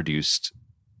and produced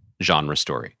genre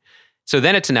story. So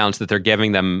then it's announced that they're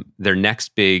giving them their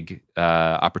next big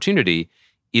opportunity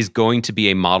is going to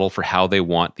be a model for how they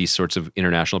want these sorts of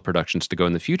international productions to go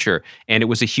in the future. And it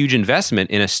was a huge investment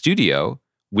in a studio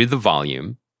with the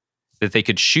volume that they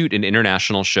could shoot an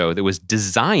international show that was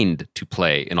designed to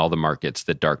play in all the markets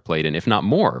that Dark played in, if not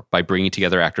more, by bringing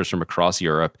together actors from across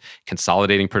Europe,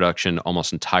 consolidating production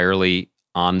almost entirely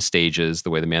on stages, the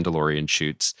way The Mandalorian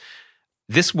shoots.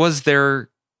 This was it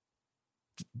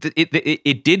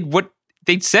did what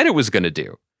they said it was going to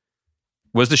do.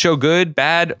 Was the show good,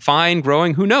 bad, fine,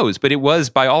 growing? Who knows? But it was,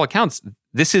 by all accounts,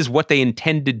 this is what they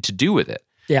intended to do with it.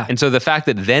 Yeah. And so the fact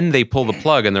that then they pull the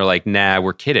plug and they're like, nah,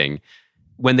 we're kidding.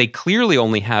 When they clearly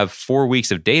only have 4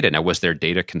 weeks of data. Now, was their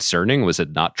data concerning? Was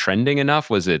it not trending enough?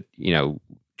 Was it,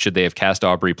 should they have cast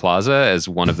Aubrey Plaza as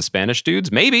one of the Spanish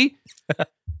dudes? Maybe.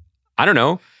 I don't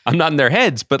know. I'm not in their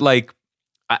heads, but like,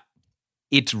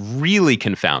 it's really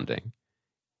confounding.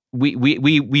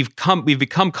 We've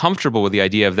become comfortable with the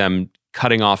idea of them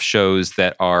cutting off shows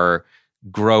that are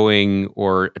growing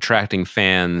or attracting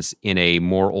fans in a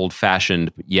more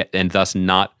old-fashioned yet and thus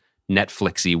not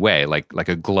Netflixy way, like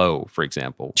a Glow, for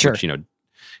example, sure. Which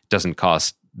doesn't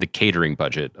cost the catering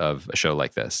budget of a show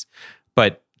like this.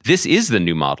 But this is the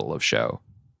new model of show.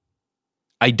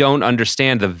 I don't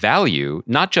understand the value,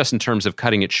 not just in terms of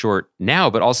cutting it short now,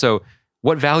 but also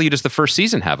what value does the first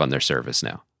season have on their service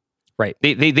now? Right.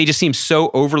 They just seem so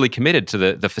overly committed to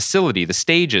the facility, the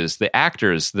stages, the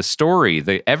actors, the story.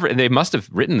 They must have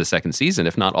written the second season,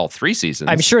 if not all 3 seasons.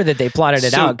 I'm sure that they plotted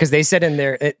it out because they said in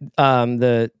their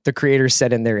the creators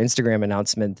said in their Instagram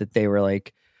announcement that they were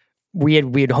like, we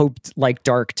had hoped like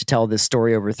Dark to tell this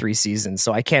story over 3 seasons.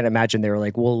 So I can't imagine they were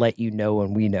like, we'll let you know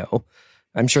when we know.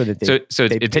 I'm sure that they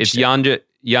it's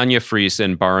Janja Fries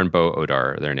and Baran Bo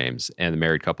Odar are their names, and the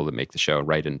married couple that make the show,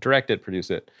 write and direct it, produce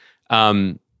it.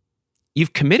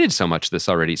 You've committed so much to this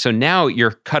already. So now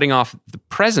you're cutting off the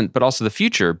present, but also the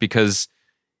future, because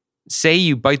say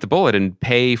you bite the bullet and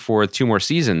pay for 2 more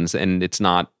seasons and it's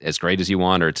not as great as you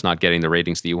want, or it's not getting the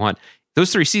ratings that you want.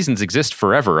 Those 3 seasons exist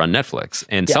forever on Netflix,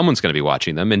 and someone's going to be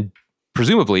watching them. And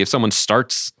presumably if someone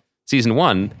starts season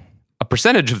 1, a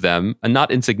percentage of them, a not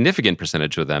insignificant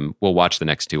percentage of them, will watch the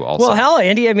next 2 also. Well, hell,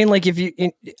 Andy, I mean, like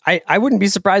I wouldn't be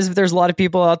surprised if there's a lot of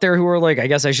people out there who are like, I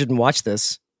guess I shouldn't watch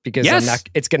this. Because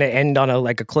it's going to end on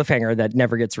a cliffhanger that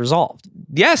never gets resolved.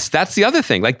 Yes, that's the other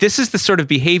thing. Like, this is the sort of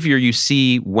behavior you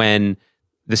see when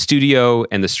the studio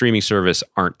and the streaming service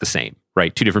aren't the same,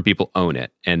 right? 2 different people own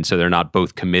it, and so they're not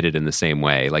both committed in the same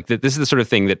way. Like, this is the sort of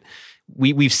thing that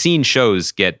we've seen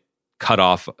shows get cut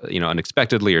off,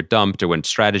 unexpectedly or dumped, or when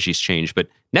strategies change. But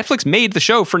Netflix made the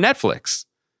show for Netflix.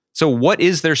 So what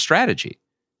is their strategy?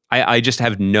 I just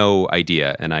have no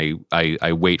idea, and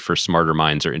I wait for smarter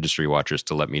minds or industry watchers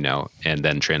to let me know, and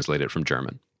then translate it from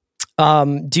German.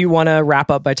 Do you want to wrap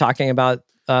up by talking about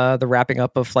the wrapping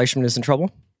up of Fleishman is in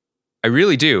Trouble? I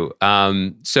really do.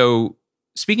 So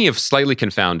speaking of slightly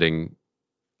confounding,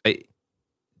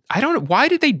 I don't know, why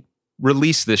did they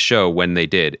release this show when they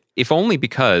did? If only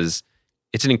because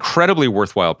it's an incredibly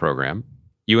worthwhile program.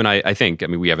 You and I think,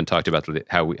 we haven't talked about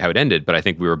how it ended, but I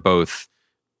think we were both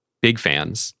big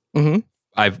fans.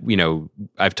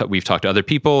 Mm-hmm. We've talked to other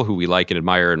people who we like and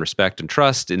admire and respect and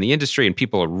trust in the industry, and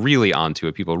people are really onto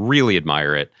it. People really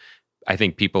admire it. I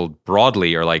think people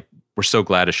broadly are like, we're so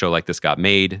glad a show like this got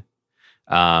made.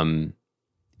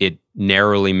 It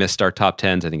narrowly missed our top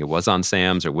 10s. I think it was on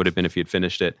Sam's, or would have been if you'd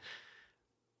finished it.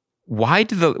 Why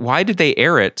did they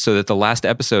air it so that the last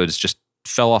episodes just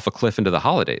fell off a cliff into the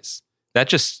holidays? That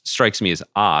just strikes me as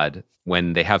odd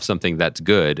when they have something that's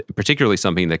good, particularly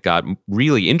something that got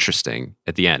really interesting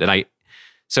at the end. And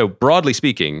so broadly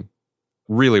speaking,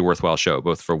 really worthwhile show,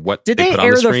 both for what they put on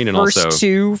the screen and also... Did they air the first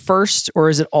 2 first, or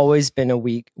has it always been a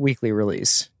weekly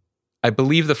release? I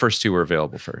believe the first 2 were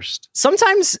available first.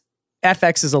 Sometimes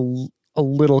FX is a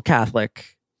little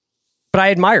Catholic, but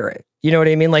I admire it. You know what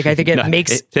I mean? Like, I think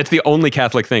that's the only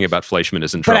Catholic thing about Fleishman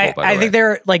is in Trouble, by the way. I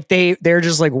think they're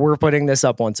just like, we're putting this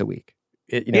up once a week.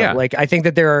 Like, I think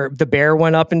that the Bear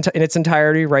went up in its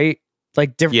entirety, right?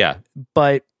 Like, different. Yeah.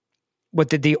 But what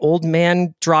did the Old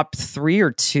Man drop 3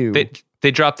 or 2? They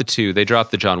dropped the 2. They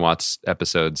dropped the John Watts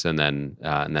episodes and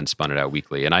then spun it out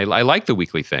weekly. And I like the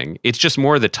weekly thing. It's just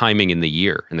more the timing in the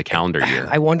year, in the calendar year.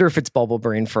 I wonder if it's bubble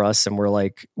brain for us, and we're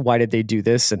like, why did they do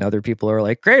this? And other people are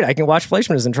like, great, I can watch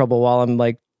Fleishman is in Trouble while I'm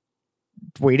like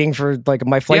waiting for like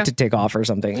my flight to take off or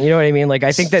something. You know what I mean? Like,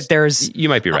 I think that there's you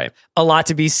might be right. A lot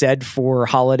to be said for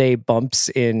holiday bumps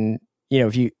in,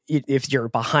 if you're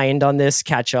behind on this,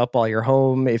 catch up while you're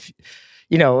home. If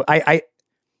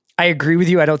I agree with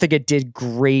you. I don't think it did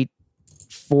great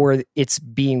for its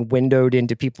being windowed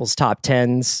into people's top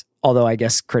 10s, although I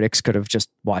guess critics could have just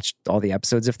watched all the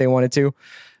episodes if they wanted to.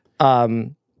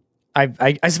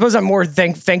 I suppose I'm more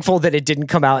thankful that it didn't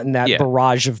come out in that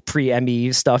barrage of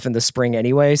pre-Emmy stuff in the spring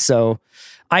anyway. So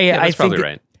I think probably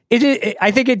right.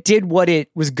 I think it did what it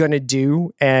was going to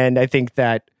do. And I think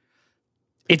that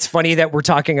it's funny that we're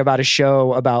talking about a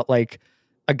show about like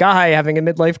a guy having a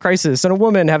midlife crisis and a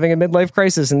woman having a midlife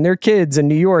crisis and their kids in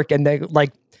New York. And they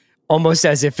like almost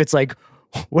as if it's like,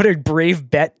 what a brave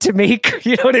bet to make.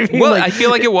 You know what I mean? Well, like, I feel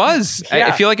like it was. Yeah.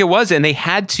 I feel like it was. And they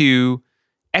had to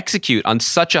execute on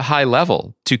such a high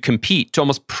level to compete, to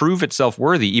almost prove itself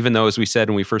worthy, even though, as we said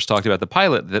when we first talked about the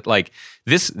pilot, that like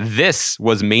this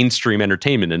was mainstream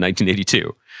entertainment in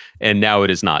 1982. And now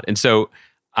it is not. And so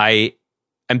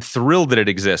I'm thrilled that it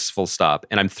exists, full stop.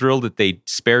 And I'm thrilled that they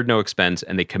spared no expense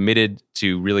and they committed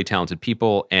to really talented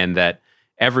people, and that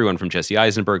everyone from Jesse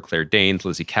Eisenberg, Claire Danes,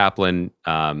 Lizzie Kaplan,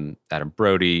 Adam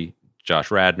Brody,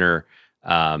 Josh Radnor,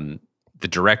 the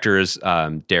directors,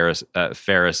 Darius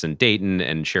Ferris and Dayton,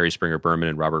 and Sherry Springer Berman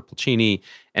and Robert Pulcini,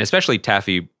 and especially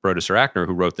Taffy Brodesser-Akner,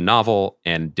 who wrote the novel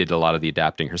and did a lot of the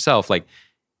adapting herself. Like,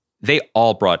 they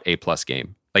all brought A+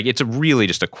 game. Like, it's really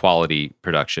just a quality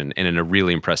production and in a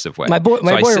really impressive way. My boy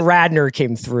Radnor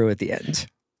came through at the end.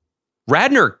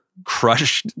 Radnor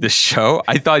crushed this show.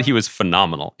 I thought he was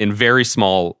phenomenal in very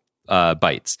small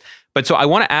bites. But so I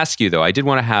want to ask you, though, I did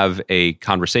want to have a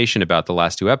conversation about the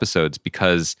last 2 episodes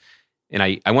because, and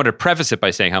I wanted to preface it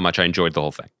by saying how much I enjoyed the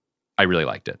whole thing. I really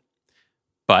liked it.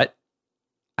 But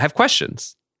I have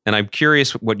questions, and I'm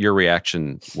curious what your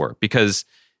reactions were, because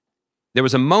there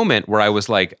was a moment where I was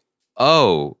like,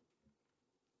 oh,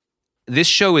 this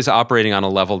show is operating on a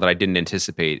level that I didn't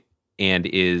anticipate and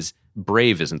is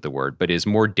brave isn't the word, but is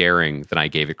more daring than I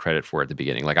gave it credit for at the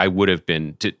beginning. Like I would have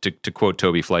been, to quote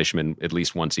Toby Fleishman at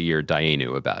least once a year,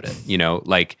 Daenu about it,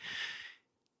 like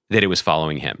that it was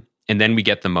following him. And then we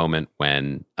get the moment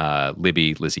when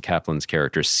Libby, Lizzie Kaplan's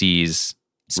character, sees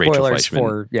Rachel Spoilers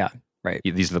Fleishman. Right.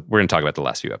 We're going to talk about the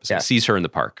last few episodes. Yeah. Sees her in the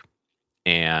park.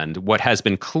 And what has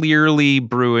been clearly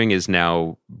brewing is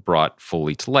now brought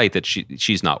fully to light that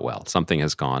she's not well. Something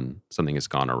has gone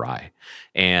awry.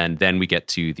 And then we get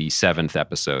to the 7th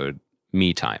episode,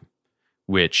 Me Time,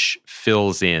 which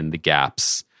fills in the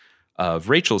gaps of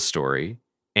Rachel's story.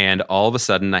 And all of a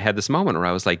sudden I had this moment where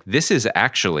I was like, this is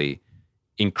actually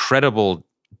incredible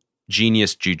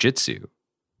genius jujitsu,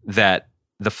 that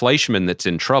the Fleischman that's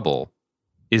in trouble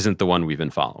isn't the one we've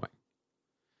been following.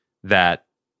 That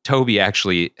Toby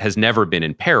actually has never been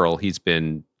in peril. He's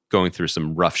been going through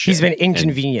some rough shit. He's been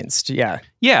inconvenienced. Yeah,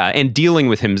 and dealing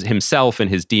with himself and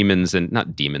his demons, and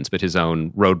not demons, but his own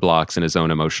roadblocks and his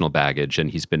own emotional baggage. And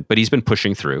he's been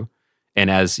pushing through. And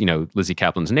as Lizzie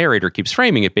Kaplan's narrator keeps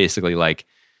framing it, basically like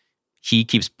he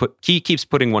keeps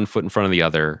putting one foot in front of the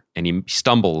other, and he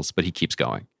stumbles, but he keeps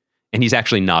going, and he's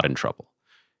actually not in trouble,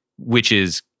 which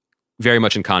is very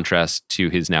much in contrast to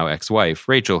his now ex-wife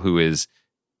Rachel, who is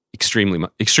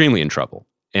extremely in trouble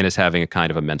and is having a kind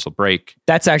of a mental break.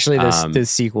 That's actually the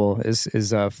sequel is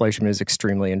Fleischman is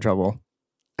extremely in trouble.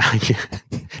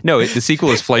 No, the sequel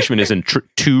is Fleischman is in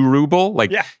 2 ruble.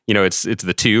 Like, it's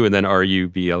the 2 and then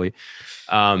R-U-B-L-E.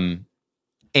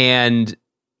 And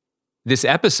this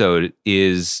episode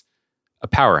is a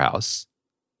powerhouse.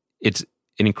 It's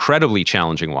an incredibly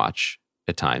challenging watch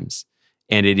at times.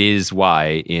 And it is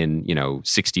why in,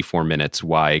 64 minutes,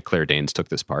 why Claire Danes took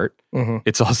this part. Mm-hmm.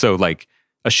 It's also like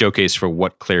a showcase for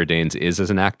what Claire Danes is as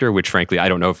an actor, which frankly, I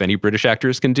don't know if any British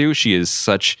actors can do. She is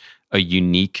such a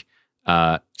unique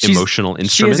emotional instrument.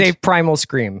 She is a primal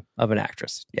scream of an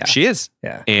actress. Yeah, she is.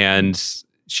 Yeah. And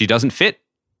she doesn't fit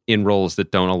in roles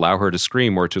that don't allow her to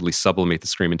scream, or to at least sublimate the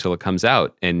scream until it comes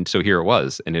out. And so here it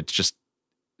was. And it's just,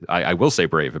 I will say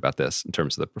brave about this in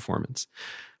terms of the performance.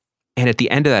 And at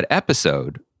the end of that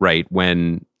episode, right,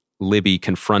 when Libby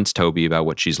confronts Toby about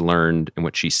what she's learned and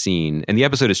what she's seen, and the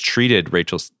episode has treated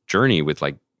Rachel's journey with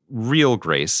like real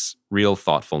grace, real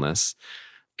thoughtfulness.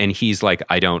 And he's like,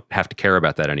 I don't have to care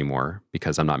about that anymore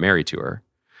because I'm not married to her.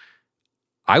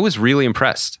 I was really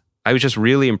impressed. I was just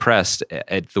really impressed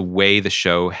at the way the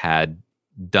show had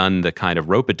done the kind of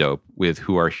rope-a-dope with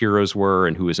who our heroes were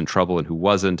and who was in trouble and who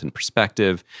wasn't, and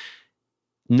perspective.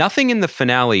 Nothing in the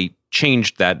finale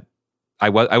changed that. I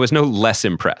was no less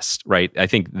impressed, right? I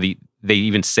think they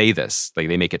even say this, like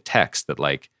they make a text that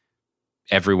like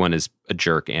everyone is a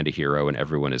jerk and a hero and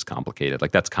everyone is complicated.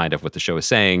 Like that's kind of what the show is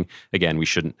saying. Again, we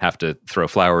shouldn't have to throw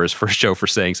flowers for a show for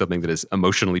saying something that is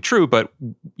emotionally true, but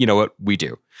you know what? We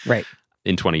do. Right.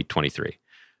 In 2023.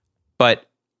 But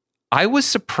I was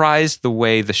surprised the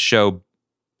way the show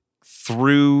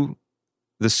threw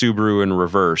the Subaru in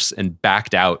reverse and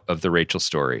backed out of the Rachel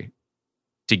story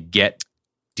to get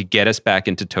us back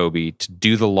into Toby, to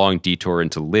do the long detour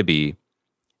into Libby,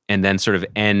 and then sort of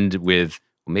end with,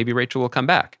 well, maybe Rachel will come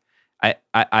back.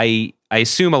 I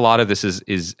assume a lot of this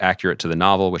is accurate to the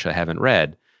novel, which I haven't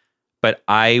read, but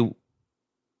it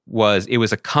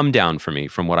was a come down for me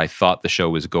from what I thought the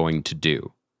show was going to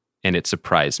do. And it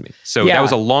surprised me. So that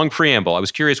was a long preamble. I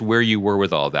was curious where you were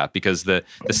with all of that, because the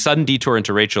sudden detour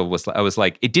into Rachel I was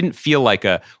like, it didn't feel like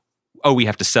we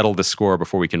have to settle the score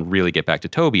before we can really get back to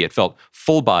Toby. It felt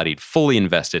full-bodied, fully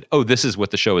invested. Oh, this is what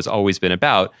the show has always been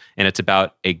about. And it's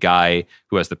about a guy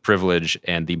who has the privilege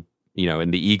and the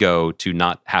ego to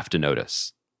not have to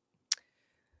notice.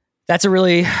 That's so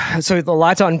a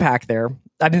lot to unpack there.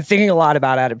 I've been thinking a lot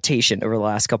about adaptation over the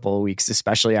last couple of weeks,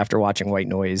 especially after watching White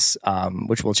Noise,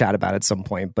 which we'll chat about at some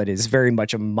point, but is very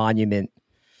much a monument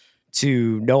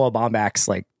to Noah Baumbach's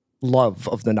like love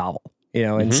of the novel,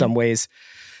 in some ways.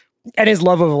 And his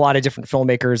love of a lot of different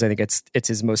filmmakers. I think it's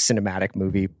his most cinematic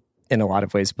movie in a lot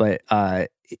of ways, but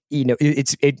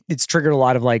it's triggered a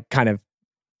lot of like kind of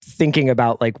thinking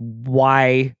about like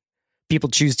why people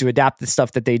choose to adapt the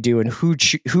stuff that they do and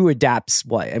who adapts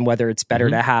what, and whether it's better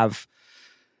to have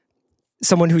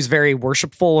someone who's very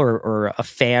worshipful or a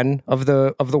fan of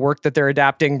the work that they're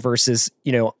adapting versus,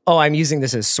 I'm using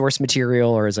this as source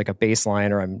material or as like a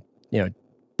baseline, or I'm,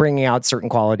 bringing out certain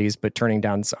qualities, but turning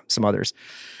down some others.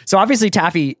 So obviously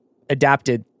Taffy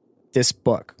adapted this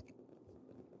book.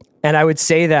 And I would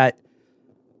say that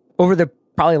over the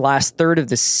probably last third of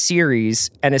the series,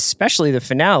 and especially the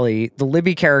finale, the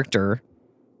Libby character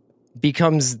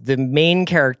becomes the main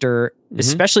character,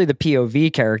 especially the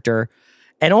POV character,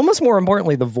 and almost more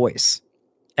importantly, the voice.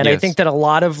 And I think that a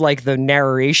lot of like the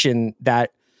narration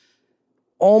that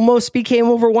almost became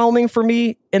overwhelming for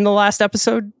me in the last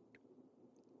episode.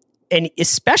 And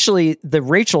especially the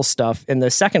Rachel stuff in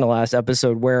the second to last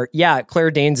episode where, yeah,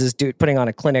 Claire Danes is putting on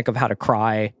a clinic of how to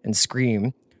cry and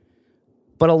scream.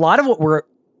 But a lot of what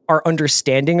our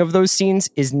understanding of those scenes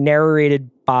is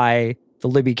narrated by the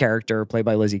Libby character played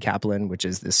by Lizzie Kaplan, which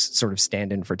is this sort of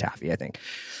stand-in for Taffy, I think.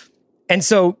 And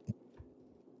so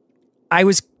I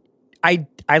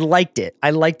liked it. I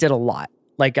liked it a lot.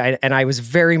 I was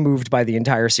very moved by the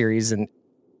entire series, and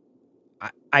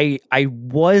I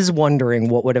was wondering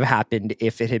what would have happened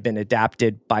if it had been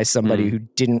adapted by somebody who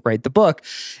didn't write the book,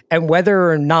 and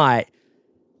whether or not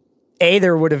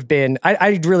there would have been.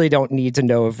 I really don't need to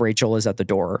know if Rachel is at the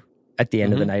door at the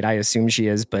end of the night. I assume she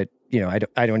is, but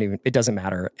I don't even. It doesn't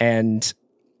matter. And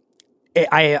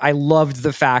I loved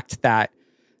the fact that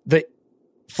the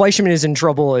Fleishman is in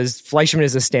trouble as Fleishman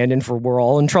is a stand-in for we're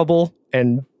all in trouble,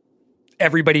 and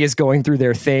everybody is going through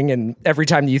their thing, and every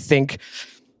time you think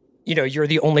you're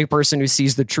the only person who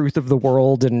sees the truth of the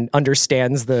world and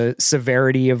understands the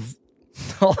severity of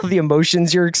all of the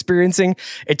emotions you're experiencing,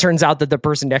 it turns out that the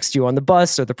person next to you on the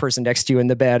bus or the person next to you in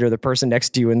the bed or the person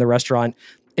next to you in the restaurant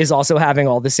is also having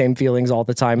all the same feelings all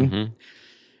the time.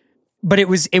 But it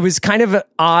was kind of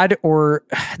odd, or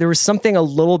there was something a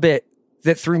little bit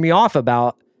that threw me off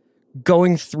about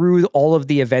going through all of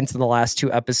the events in the last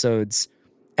two episodes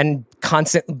and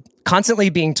constantly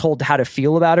being told how to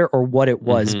feel about it or what it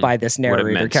was by this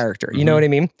narrator character. You know what I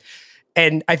mean?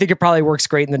 And I think it probably works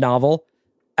great in the novel.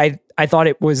 I thought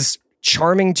it was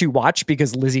charming to watch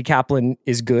because Lizzie Kaplan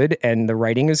is good and the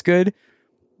writing is good,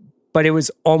 but it was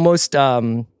almost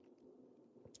not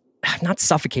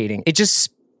suffocating. It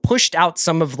just pushed out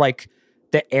some of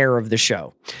the air of the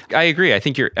show. I agree. I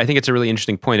think it's a really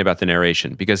interesting point about the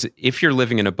narration, because if you're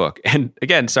living in a book, and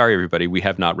again, sorry everybody, we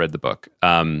have not read the book.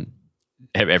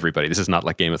 Everybody, this is not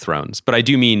like Game of Thrones, but I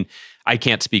do mean I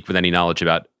can't speak with any knowledge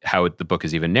about how the book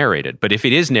is even narrated. But if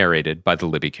it is narrated by the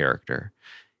Libby character,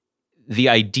 the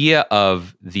idea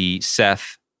of the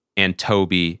Seth and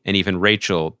Toby and even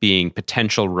Rachel being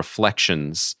potential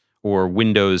reflections or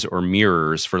windows or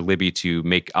mirrors for Libby to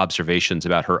make observations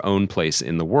about her own place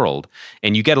in the world.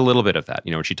 And you get a little bit of that,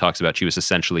 when she talks about she was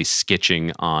essentially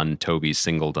sketching on Toby's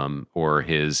singledom or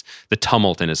the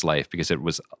tumult in his life because it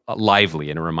was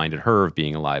lively and it reminded her of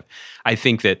being alive. I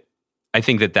think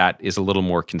that is a little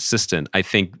more consistent. I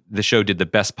think the show did the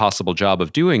best possible job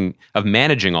of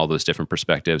managing all those different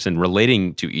perspectives and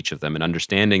relating to each of them and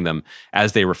understanding them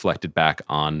as they reflected back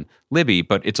on Libby,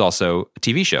 but it's also a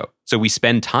TV show. So we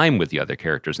spend time with the other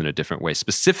characters in a different way,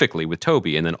 specifically with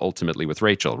Toby and then ultimately with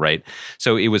Rachel, right?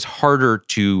 So it was harder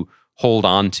to hold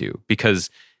on to because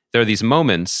there are these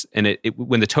moments, and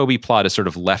when the Toby plot is sort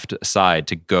of left aside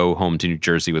to go home to New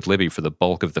Jersey with Libby for the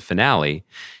bulk of the finale,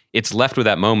 it's left with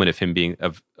that moment of him being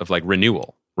of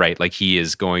renewal, right? Like he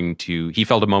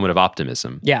felt a moment of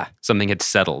optimism. Yeah. Something had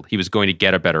settled. He was going to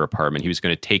get a better apartment. He was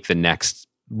going to take the next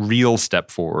real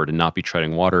step forward and not be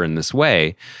treading water in this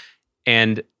way.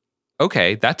 And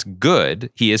okay, that's good.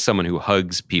 He is someone who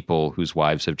hugs people whose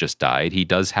wives have just died. He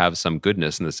does have some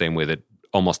goodness in the same way that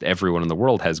almost everyone in the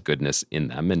world has goodness in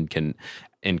them and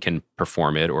can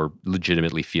perform it or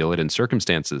legitimately feel it in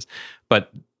circumstances.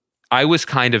 But I was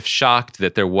kind of shocked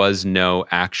that there was no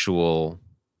actual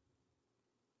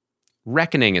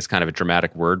reckoning is kind of a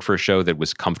dramatic word for a show that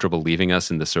was comfortable leaving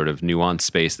us in the sort of nuanced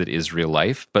space that is real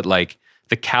life. But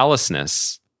the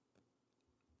callousness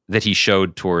that he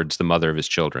showed towards the mother of his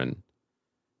children,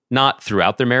 not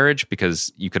throughout their marriage,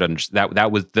 because you could understand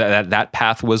that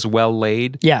path was well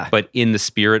laid. Yeah. But in the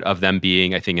spirit of them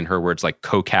being, I think in her words, like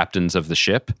co-captains of the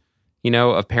ship,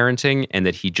 of parenting, and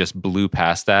that he just blew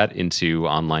past that into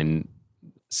online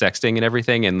sexting and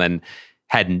everything, and then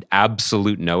had an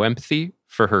absolute no empathy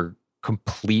for her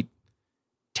complete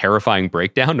terrifying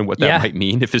breakdown and what that might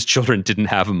mean if his children didn't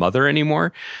have a mother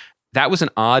anymore. That was an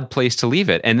odd place to leave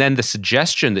it. And then the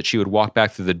suggestion that she would walk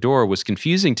back through the door was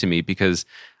confusing to me because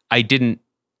I don't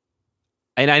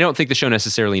think the show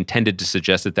necessarily intended to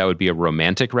suggest that would be a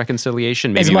romantic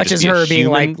reconciliation. Maybe as much as her being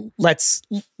like,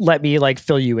 let me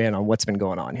fill you in on what's been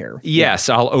going on here. Yes,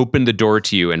 I'll open the door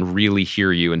to you and really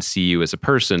hear you and see you as a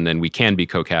person, and we can be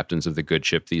co-captains of the good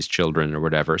ship, these children or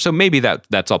whatever. So maybe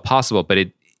that's all possible, but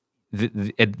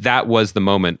that was the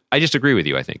moment. I just agree with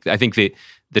you, I think. I think the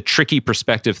tricky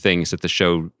perspective things that the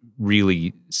show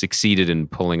really succeeded in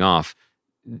pulling off,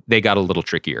 they got a little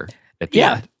trickier at the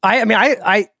end.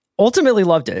 I ultimately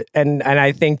loved it. And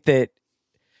I think that,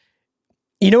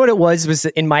 what it was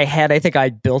in my head, I think I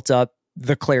built up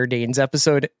the Claire Danes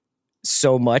episode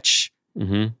so much.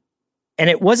 Mm-hmm. And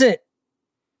it wasn't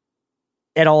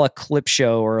at all a clip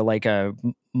show or like a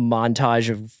montage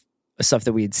of stuff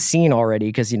that we had seen already,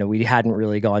 because, you know, we hadn't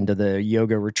really gone to the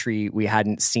yoga retreat. We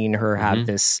hadn't seen her have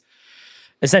this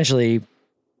essentially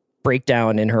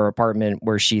breakdown in her apartment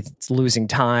where she's losing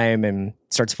time and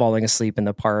starts falling asleep in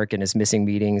the park and is missing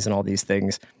meetings and all these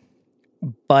things.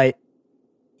 But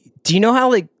do you know how,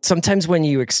 like, sometimes when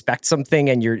you expect something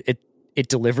and it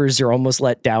delivers, you're almost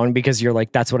let down because you're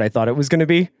like, that's what I thought it was going to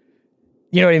be.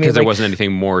 You know what I mean? Because there wasn't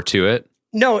anything more to it.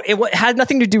 No, it had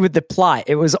nothing to do with the plot.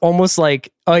 It was almost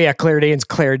like, oh yeah, Claire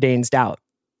Danes out.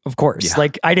 Of course. Yeah.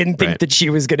 Like, I didn't think that she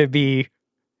was going to be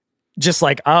just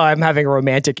like, oh, I'm having a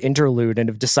romantic interlude and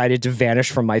have decided to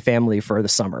vanish from my family for the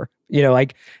summer. You know,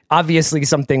 like, obviously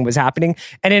something was happening.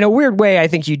 And in a weird way, I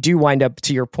think you do wind up,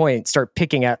 to your point, start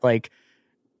picking at like,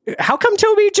 how come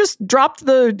Toby just dropped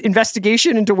the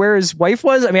investigation into where his wife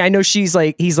was? I mean, I know he's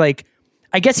like,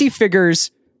 I guess he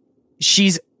figures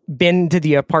she's been to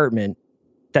the apartment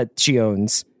that she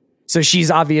owns. So she's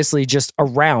obviously just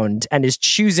around and is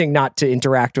choosing not to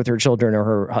interact with her children or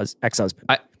her ex-husband.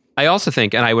 I also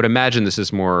think, and I would imagine this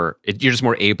is more, you're just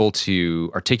more able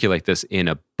to articulate this in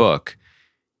a book.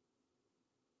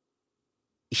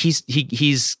 He's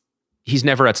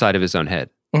never outside of his own head.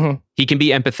 Mm-hmm. He can be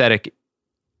empathetic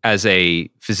as a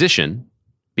physician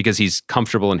because he's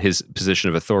comfortable in his position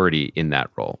of authority in that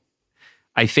role.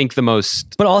 I think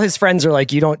but all his friends are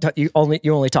like, you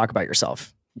only talk about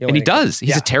yourself. And he does.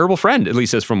 He's a terrible friend, at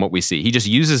least as from what we see. He just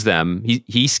uses them.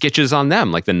 He sketches on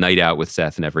them, like the night out with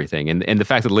Seth and everything. And the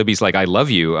fact that Libby's like, I love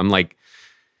you. I'm like,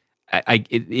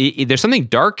 there's something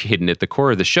dark hidden at the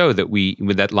core of the show that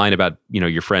with that line about, you know,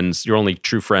 your friends, your only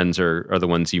true friends are the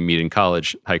ones you meet in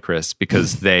college. Hi, Chris,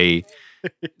 because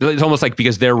it's almost like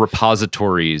because they're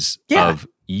repositories of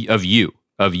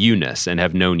you-ness and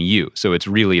have known you. So it's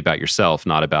really about yourself,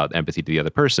 not about empathy to the other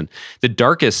person. The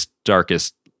darkest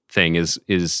thing is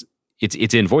it's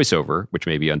in voiceover, which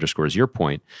maybe underscores your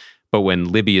point. But when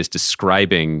Libby is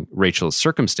describing Rachel's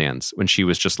circumstance, when she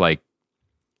was just like,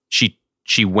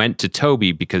 she went to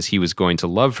Toby because he was going to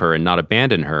love her and not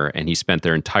abandon her, and he spent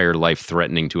their entire life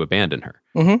threatening to abandon her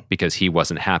because he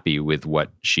wasn't happy with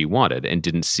what she wanted and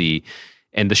didn't see.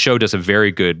 And the show does a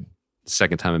very good,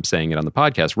 second time I'm saying it on the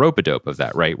podcast, rope-a-dope of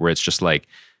that, right? Where it's just like,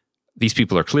 these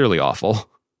people are clearly awful,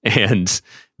 and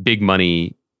big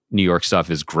money New York stuff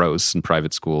is gross, and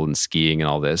private school and skiing and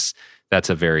all this. That's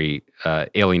a very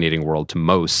alienating world to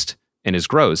most and is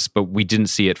gross, but we didn't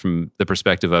see it from the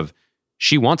perspective of,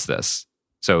 she wants this.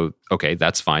 So, okay,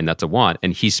 that's fine. That's a want.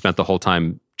 And he spent the whole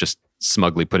time just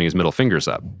smugly putting his middle fingers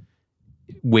up,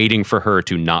 waiting for her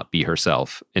to not be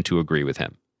herself and to agree with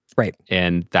him. Right.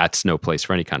 And that's no place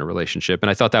for any kind of relationship. And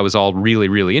I thought that was all really,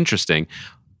 really interesting.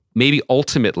 Maybe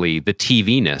ultimately the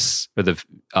TV-ness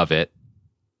of it,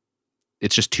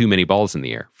 it's just too many balls in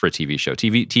the air for a TV show.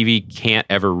 TV can't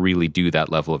ever really do that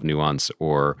level of nuance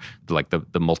or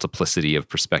the multiplicity of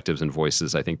perspectives and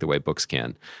voices. I think the way books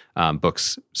can.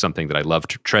 Books, something that I love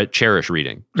to cherish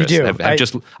reading. Chris. You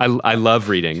do. I love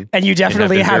reading, and you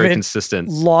definitely haven't consistent.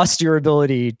 Lost your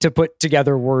ability to put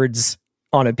together words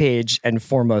on a page and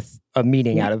form a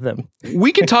meaning out of them.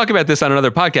 We can talk about this on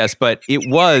another podcast, but it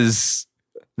was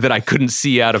that I couldn't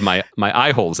see out of my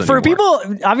eye holes anymore. For people,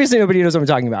 obviously nobody knows what I'm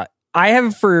talking about. I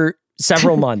have for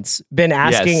several months been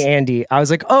asking Andy. I was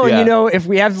like, you know, if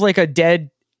we have like a dead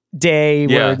day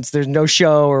where there's no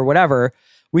show or whatever,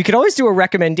 we could always do a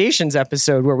recommendations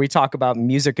episode where we talk about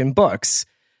music and books.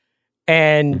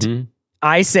 And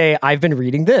I say, I've been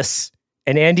reading this.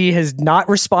 And Andy has not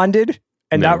responded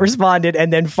and not responded.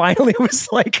 And then finally was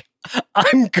like,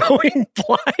 I'm going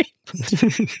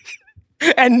blind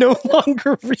and no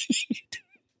longer read.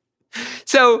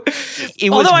 So it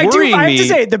was worrying me. I have to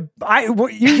say,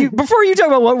 before you talk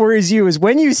about what worries you, is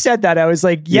when you said that, I was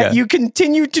like, you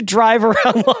continue to drive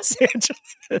around Los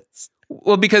Angeles.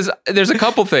 Well, because there's a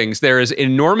couple things. There is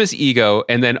enormous ego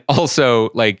and then also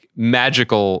like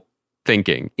magical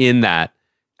thinking in that.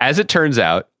 As it turns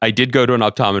out, I did go to an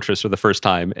optometrist for the first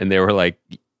time and they were like,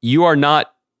 you are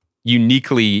not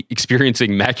uniquely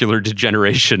experiencing macular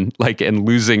degeneration and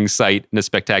losing sight in a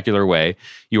spectacular way.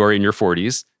 You are in your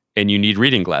 40s. And you need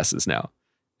reading glasses now.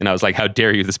 And I was like, how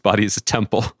dare you? This body is a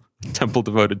temple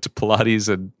devoted to Pilates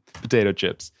and potato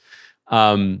chips.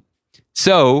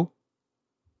 So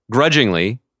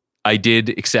grudgingly, I did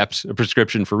accept a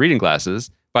prescription for reading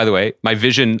glasses. By the way, my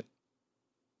vision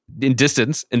in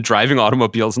distance and driving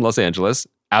automobiles in Los Angeles,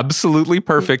 absolutely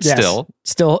perfect still.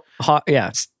 Still hot,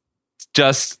 yeah.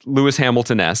 Just Lewis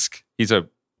Hamilton-esque. He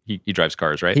drives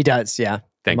cars, right? He does, yeah.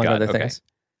 Thank among God. other things.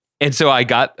 And so I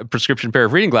got a prescription pair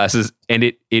of reading glasses, and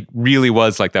it really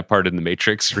was like that part in The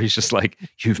Matrix where he's just like,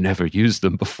 "You've never used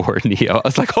them before, Neo." I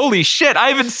was like, "Holy shit, I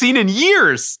haven't seen in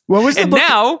years." What was the book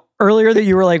now earlier that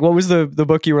you were like? What was the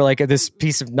book you were like? This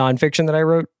piece of nonfiction that I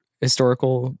wrote,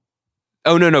 historical.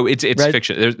 Oh no, it's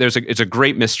fiction. It's a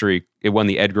great mystery. It won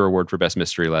the Edgar Award for Best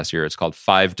Mystery last year. It's called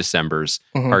 5 Decembers.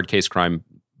 Hard Case Crime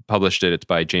published it. It's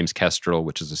by James Kestrel,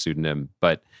 which is a pseudonym,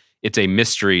 but it's a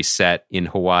mystery set in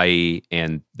Hawaii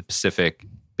and the Pacific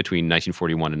between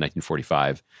 1941 and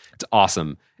 1945. It's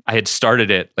awesome. I had started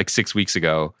it like 6 weeks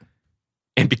ago,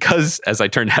 and because as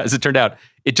it turned out,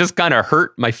 it just kind of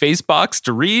hurt my face box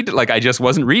to read. Like I just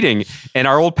wasn't reading. And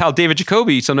our old pal David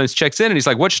Jacoby sometimes checks in and he's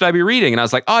like, "What should I be reading?" And I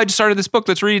was like, "Oh, I just started this book.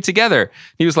 Let's read it together."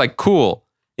 And he was like, "Cool."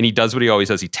 And he does what he always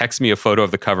does. He texts me a photo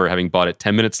of the cover, having bought it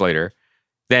 10 minutes later.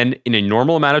 Then in a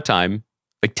normal amount of time,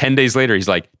 like 10 days later, he's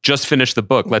like, "Just finished the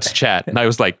book. Let's chat." And I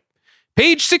was like,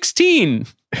 "Page 16,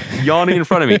 yawning in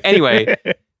front of me. Anyway,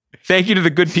 thank you to the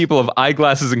good people of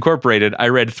Eyeglasses Incorporated. I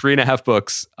read 3.5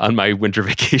 books on my winter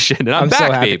vacation, and I'm back,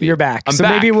 so happy. baby. You're back. I'm so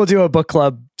back. Maybe we'll do a book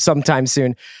club sometime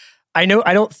soon. I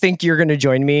don't think you're going to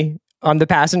join me on The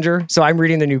Passenger, so I'm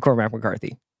reading the new Cormac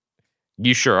McCarthy.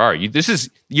 You sure are. This is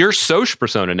your Soch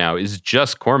persona now is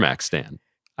just Cormac Stan.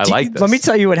 I like this. Let me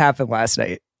tell you what happened last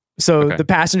night. So Okay. The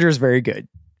Passenger is very good.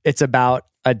 It's about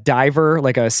a diver,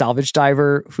 like a salvage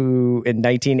diver, who in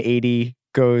 1980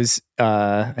 goes.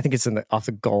 I think it's off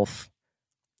the Gulf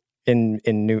in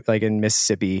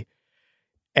Mississippi,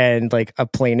 and like a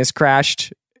plane is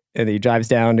crashed, and he drives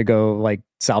down to go like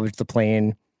salvage the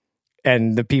plane,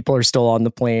 and the people are still on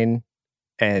the plane,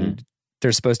 and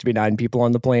there's supposed to be 9 people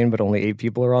on the plane, but only 8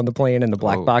 people are on the plane, and the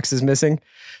black box is missing.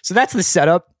 So that's the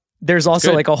setup. There's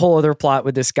also like a whole other plot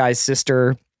with this guy's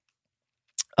sister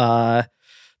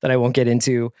that I won't get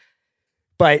into,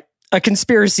 but a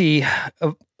conspiracy,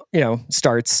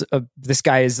 starts. This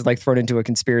guy is like thrown into a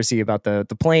conspiracy about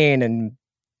the plane and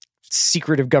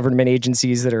secretive government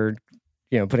agencies that are,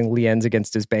 putting liens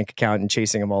against his bank account and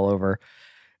chasing him all over.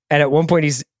 And at one point,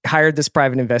 he's hired this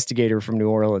private investigator from New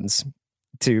Orleans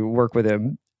to work with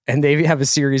him, and they have a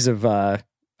series of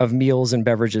meals and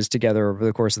beverages together over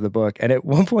the course of the book. And at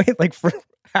one point, like for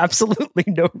absolutely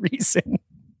no reason,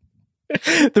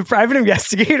 the private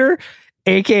investigator,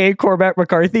 aka Cormac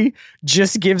McCarthy,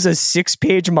 just gives a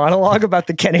 6-page monologue about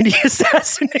the Kennedy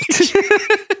assassination.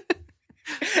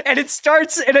 And it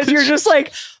starts, and you're just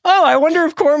like, "Oh, I wonder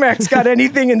if Cormac's got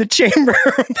anything in the chamber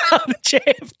about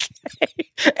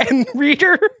JFK." And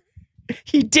reader,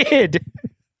 he did.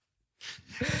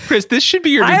 Chris, this should be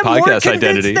your new I am more podcast convinced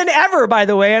identity. than ever, by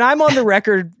the way. And I'm on the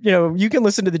record. You can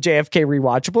listen to the JFK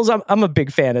rewatchables. I'm a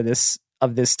big fan of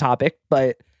this topic,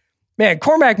 but man,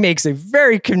 Cormac makes a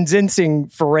very convincing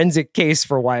forensic case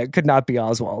for why it could not be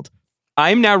Oswald.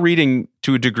 I'm now reading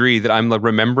to a degree that I'm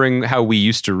remembering how we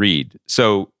used to read.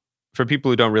 So for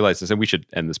people who don't realize this, and we should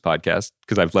end this podcast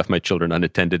because I've left my children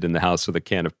unattended in the house with a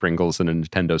can of Pringles and a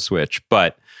Nintendo Switch.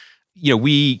 But,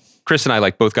 Chris and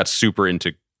I both got super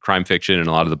into crime fiction and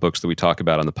a lot of the books that we talk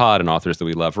about on the pod and authors that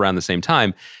we love around the same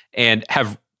time, and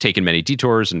have taken many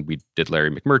detours, and we did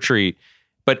Larry McMurtry.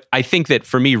 But I think that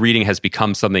for me, reading has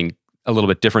become something a little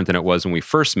bit different than it was when we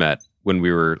first met, when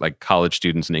we were like college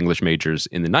students and English majors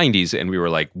in the 90s. And we were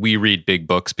like, we read big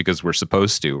books because we're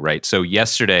supposed to, right? So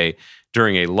yesterday,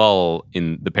 during a lull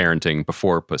in the parenting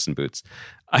before Puss in Boots,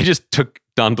 I just took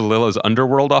Don DeLillo's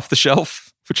Underworld off the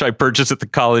shelf, which I purchased at the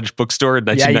college bookstore in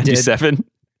 1997.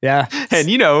 Yeah.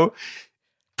 And,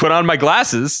 put on my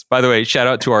glasses. By the way, shout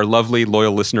out to our lovely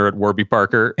loyal listener at Warby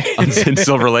Parker in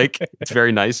Silver Lake. It's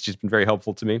very nice. She's been very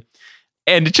helpful to me.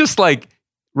 And it's just like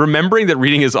remembering that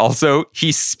reading is also,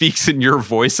 he speaks in your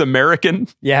voice American.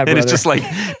 Yeah, brother. And it's just like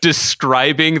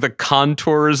describing the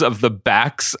contours of the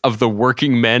backs of the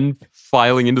working men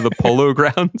filing into the polo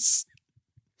grounds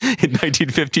in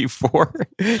 1954.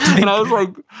 And I was like,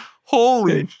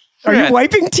 holy Are you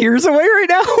wiping tears away right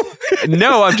now?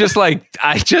 No, I'm just like,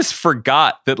 I just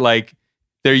forgot that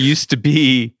there used to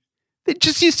be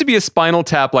a Spinal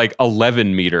Tap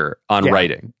 11 meter on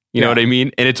writing. You know what I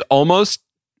mean? And it's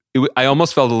I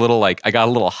almost felt a little I got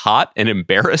a little hot and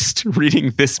embarrassed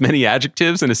reading this many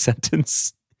adjectives in a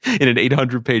sentence in an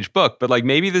 800-page book. But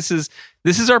maybe this is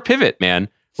our pivot, man.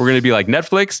 We're going to be like,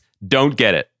 Netflix, don't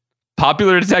get it.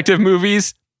 Popular detective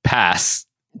movies, pass.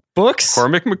 Books?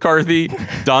 Cormac McCarthy,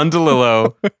 Don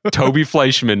DeLillo, Toby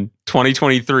Fleishman,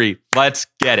 2023. Let's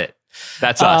get it.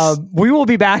 That's us. We will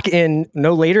be back in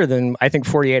no later than, I think,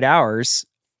 48 hours.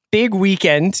 Big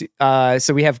weekend.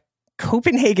 So we have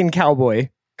Copenhagen Cowboy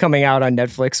coming out on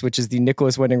Netflix, which is the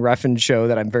Nicholas Winding Refn show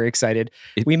that I'm very excited.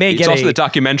 It's also the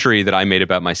documentary that I made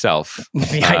about myself.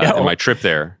 I know. And my trip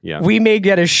there. Yeah. We may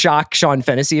get a shock Sean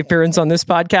Fennessy appearance on this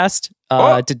podcast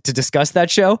to discuss that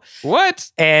show.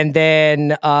 What? And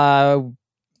then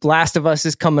Last of Us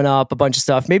is coming up, a bunch of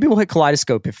stuff. Maybe we'll hit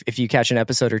Kaleidoscope if you catch an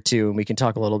episode or two, and we can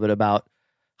talk a little bit about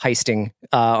heisting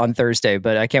on Thursday.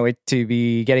 But I can't wait to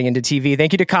be getting into TV.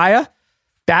 Thank you to Kaya.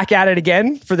 Back at it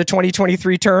again for the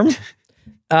 2023 term.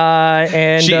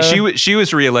 And she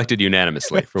was reelected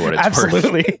unanimously for what it's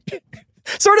absolutely.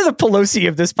 Sort of the Pelosi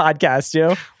of this podcast,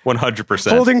 100%.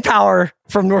 Holding power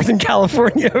from Northern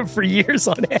California for years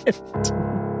on end.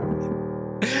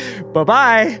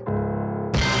 Bye-bye.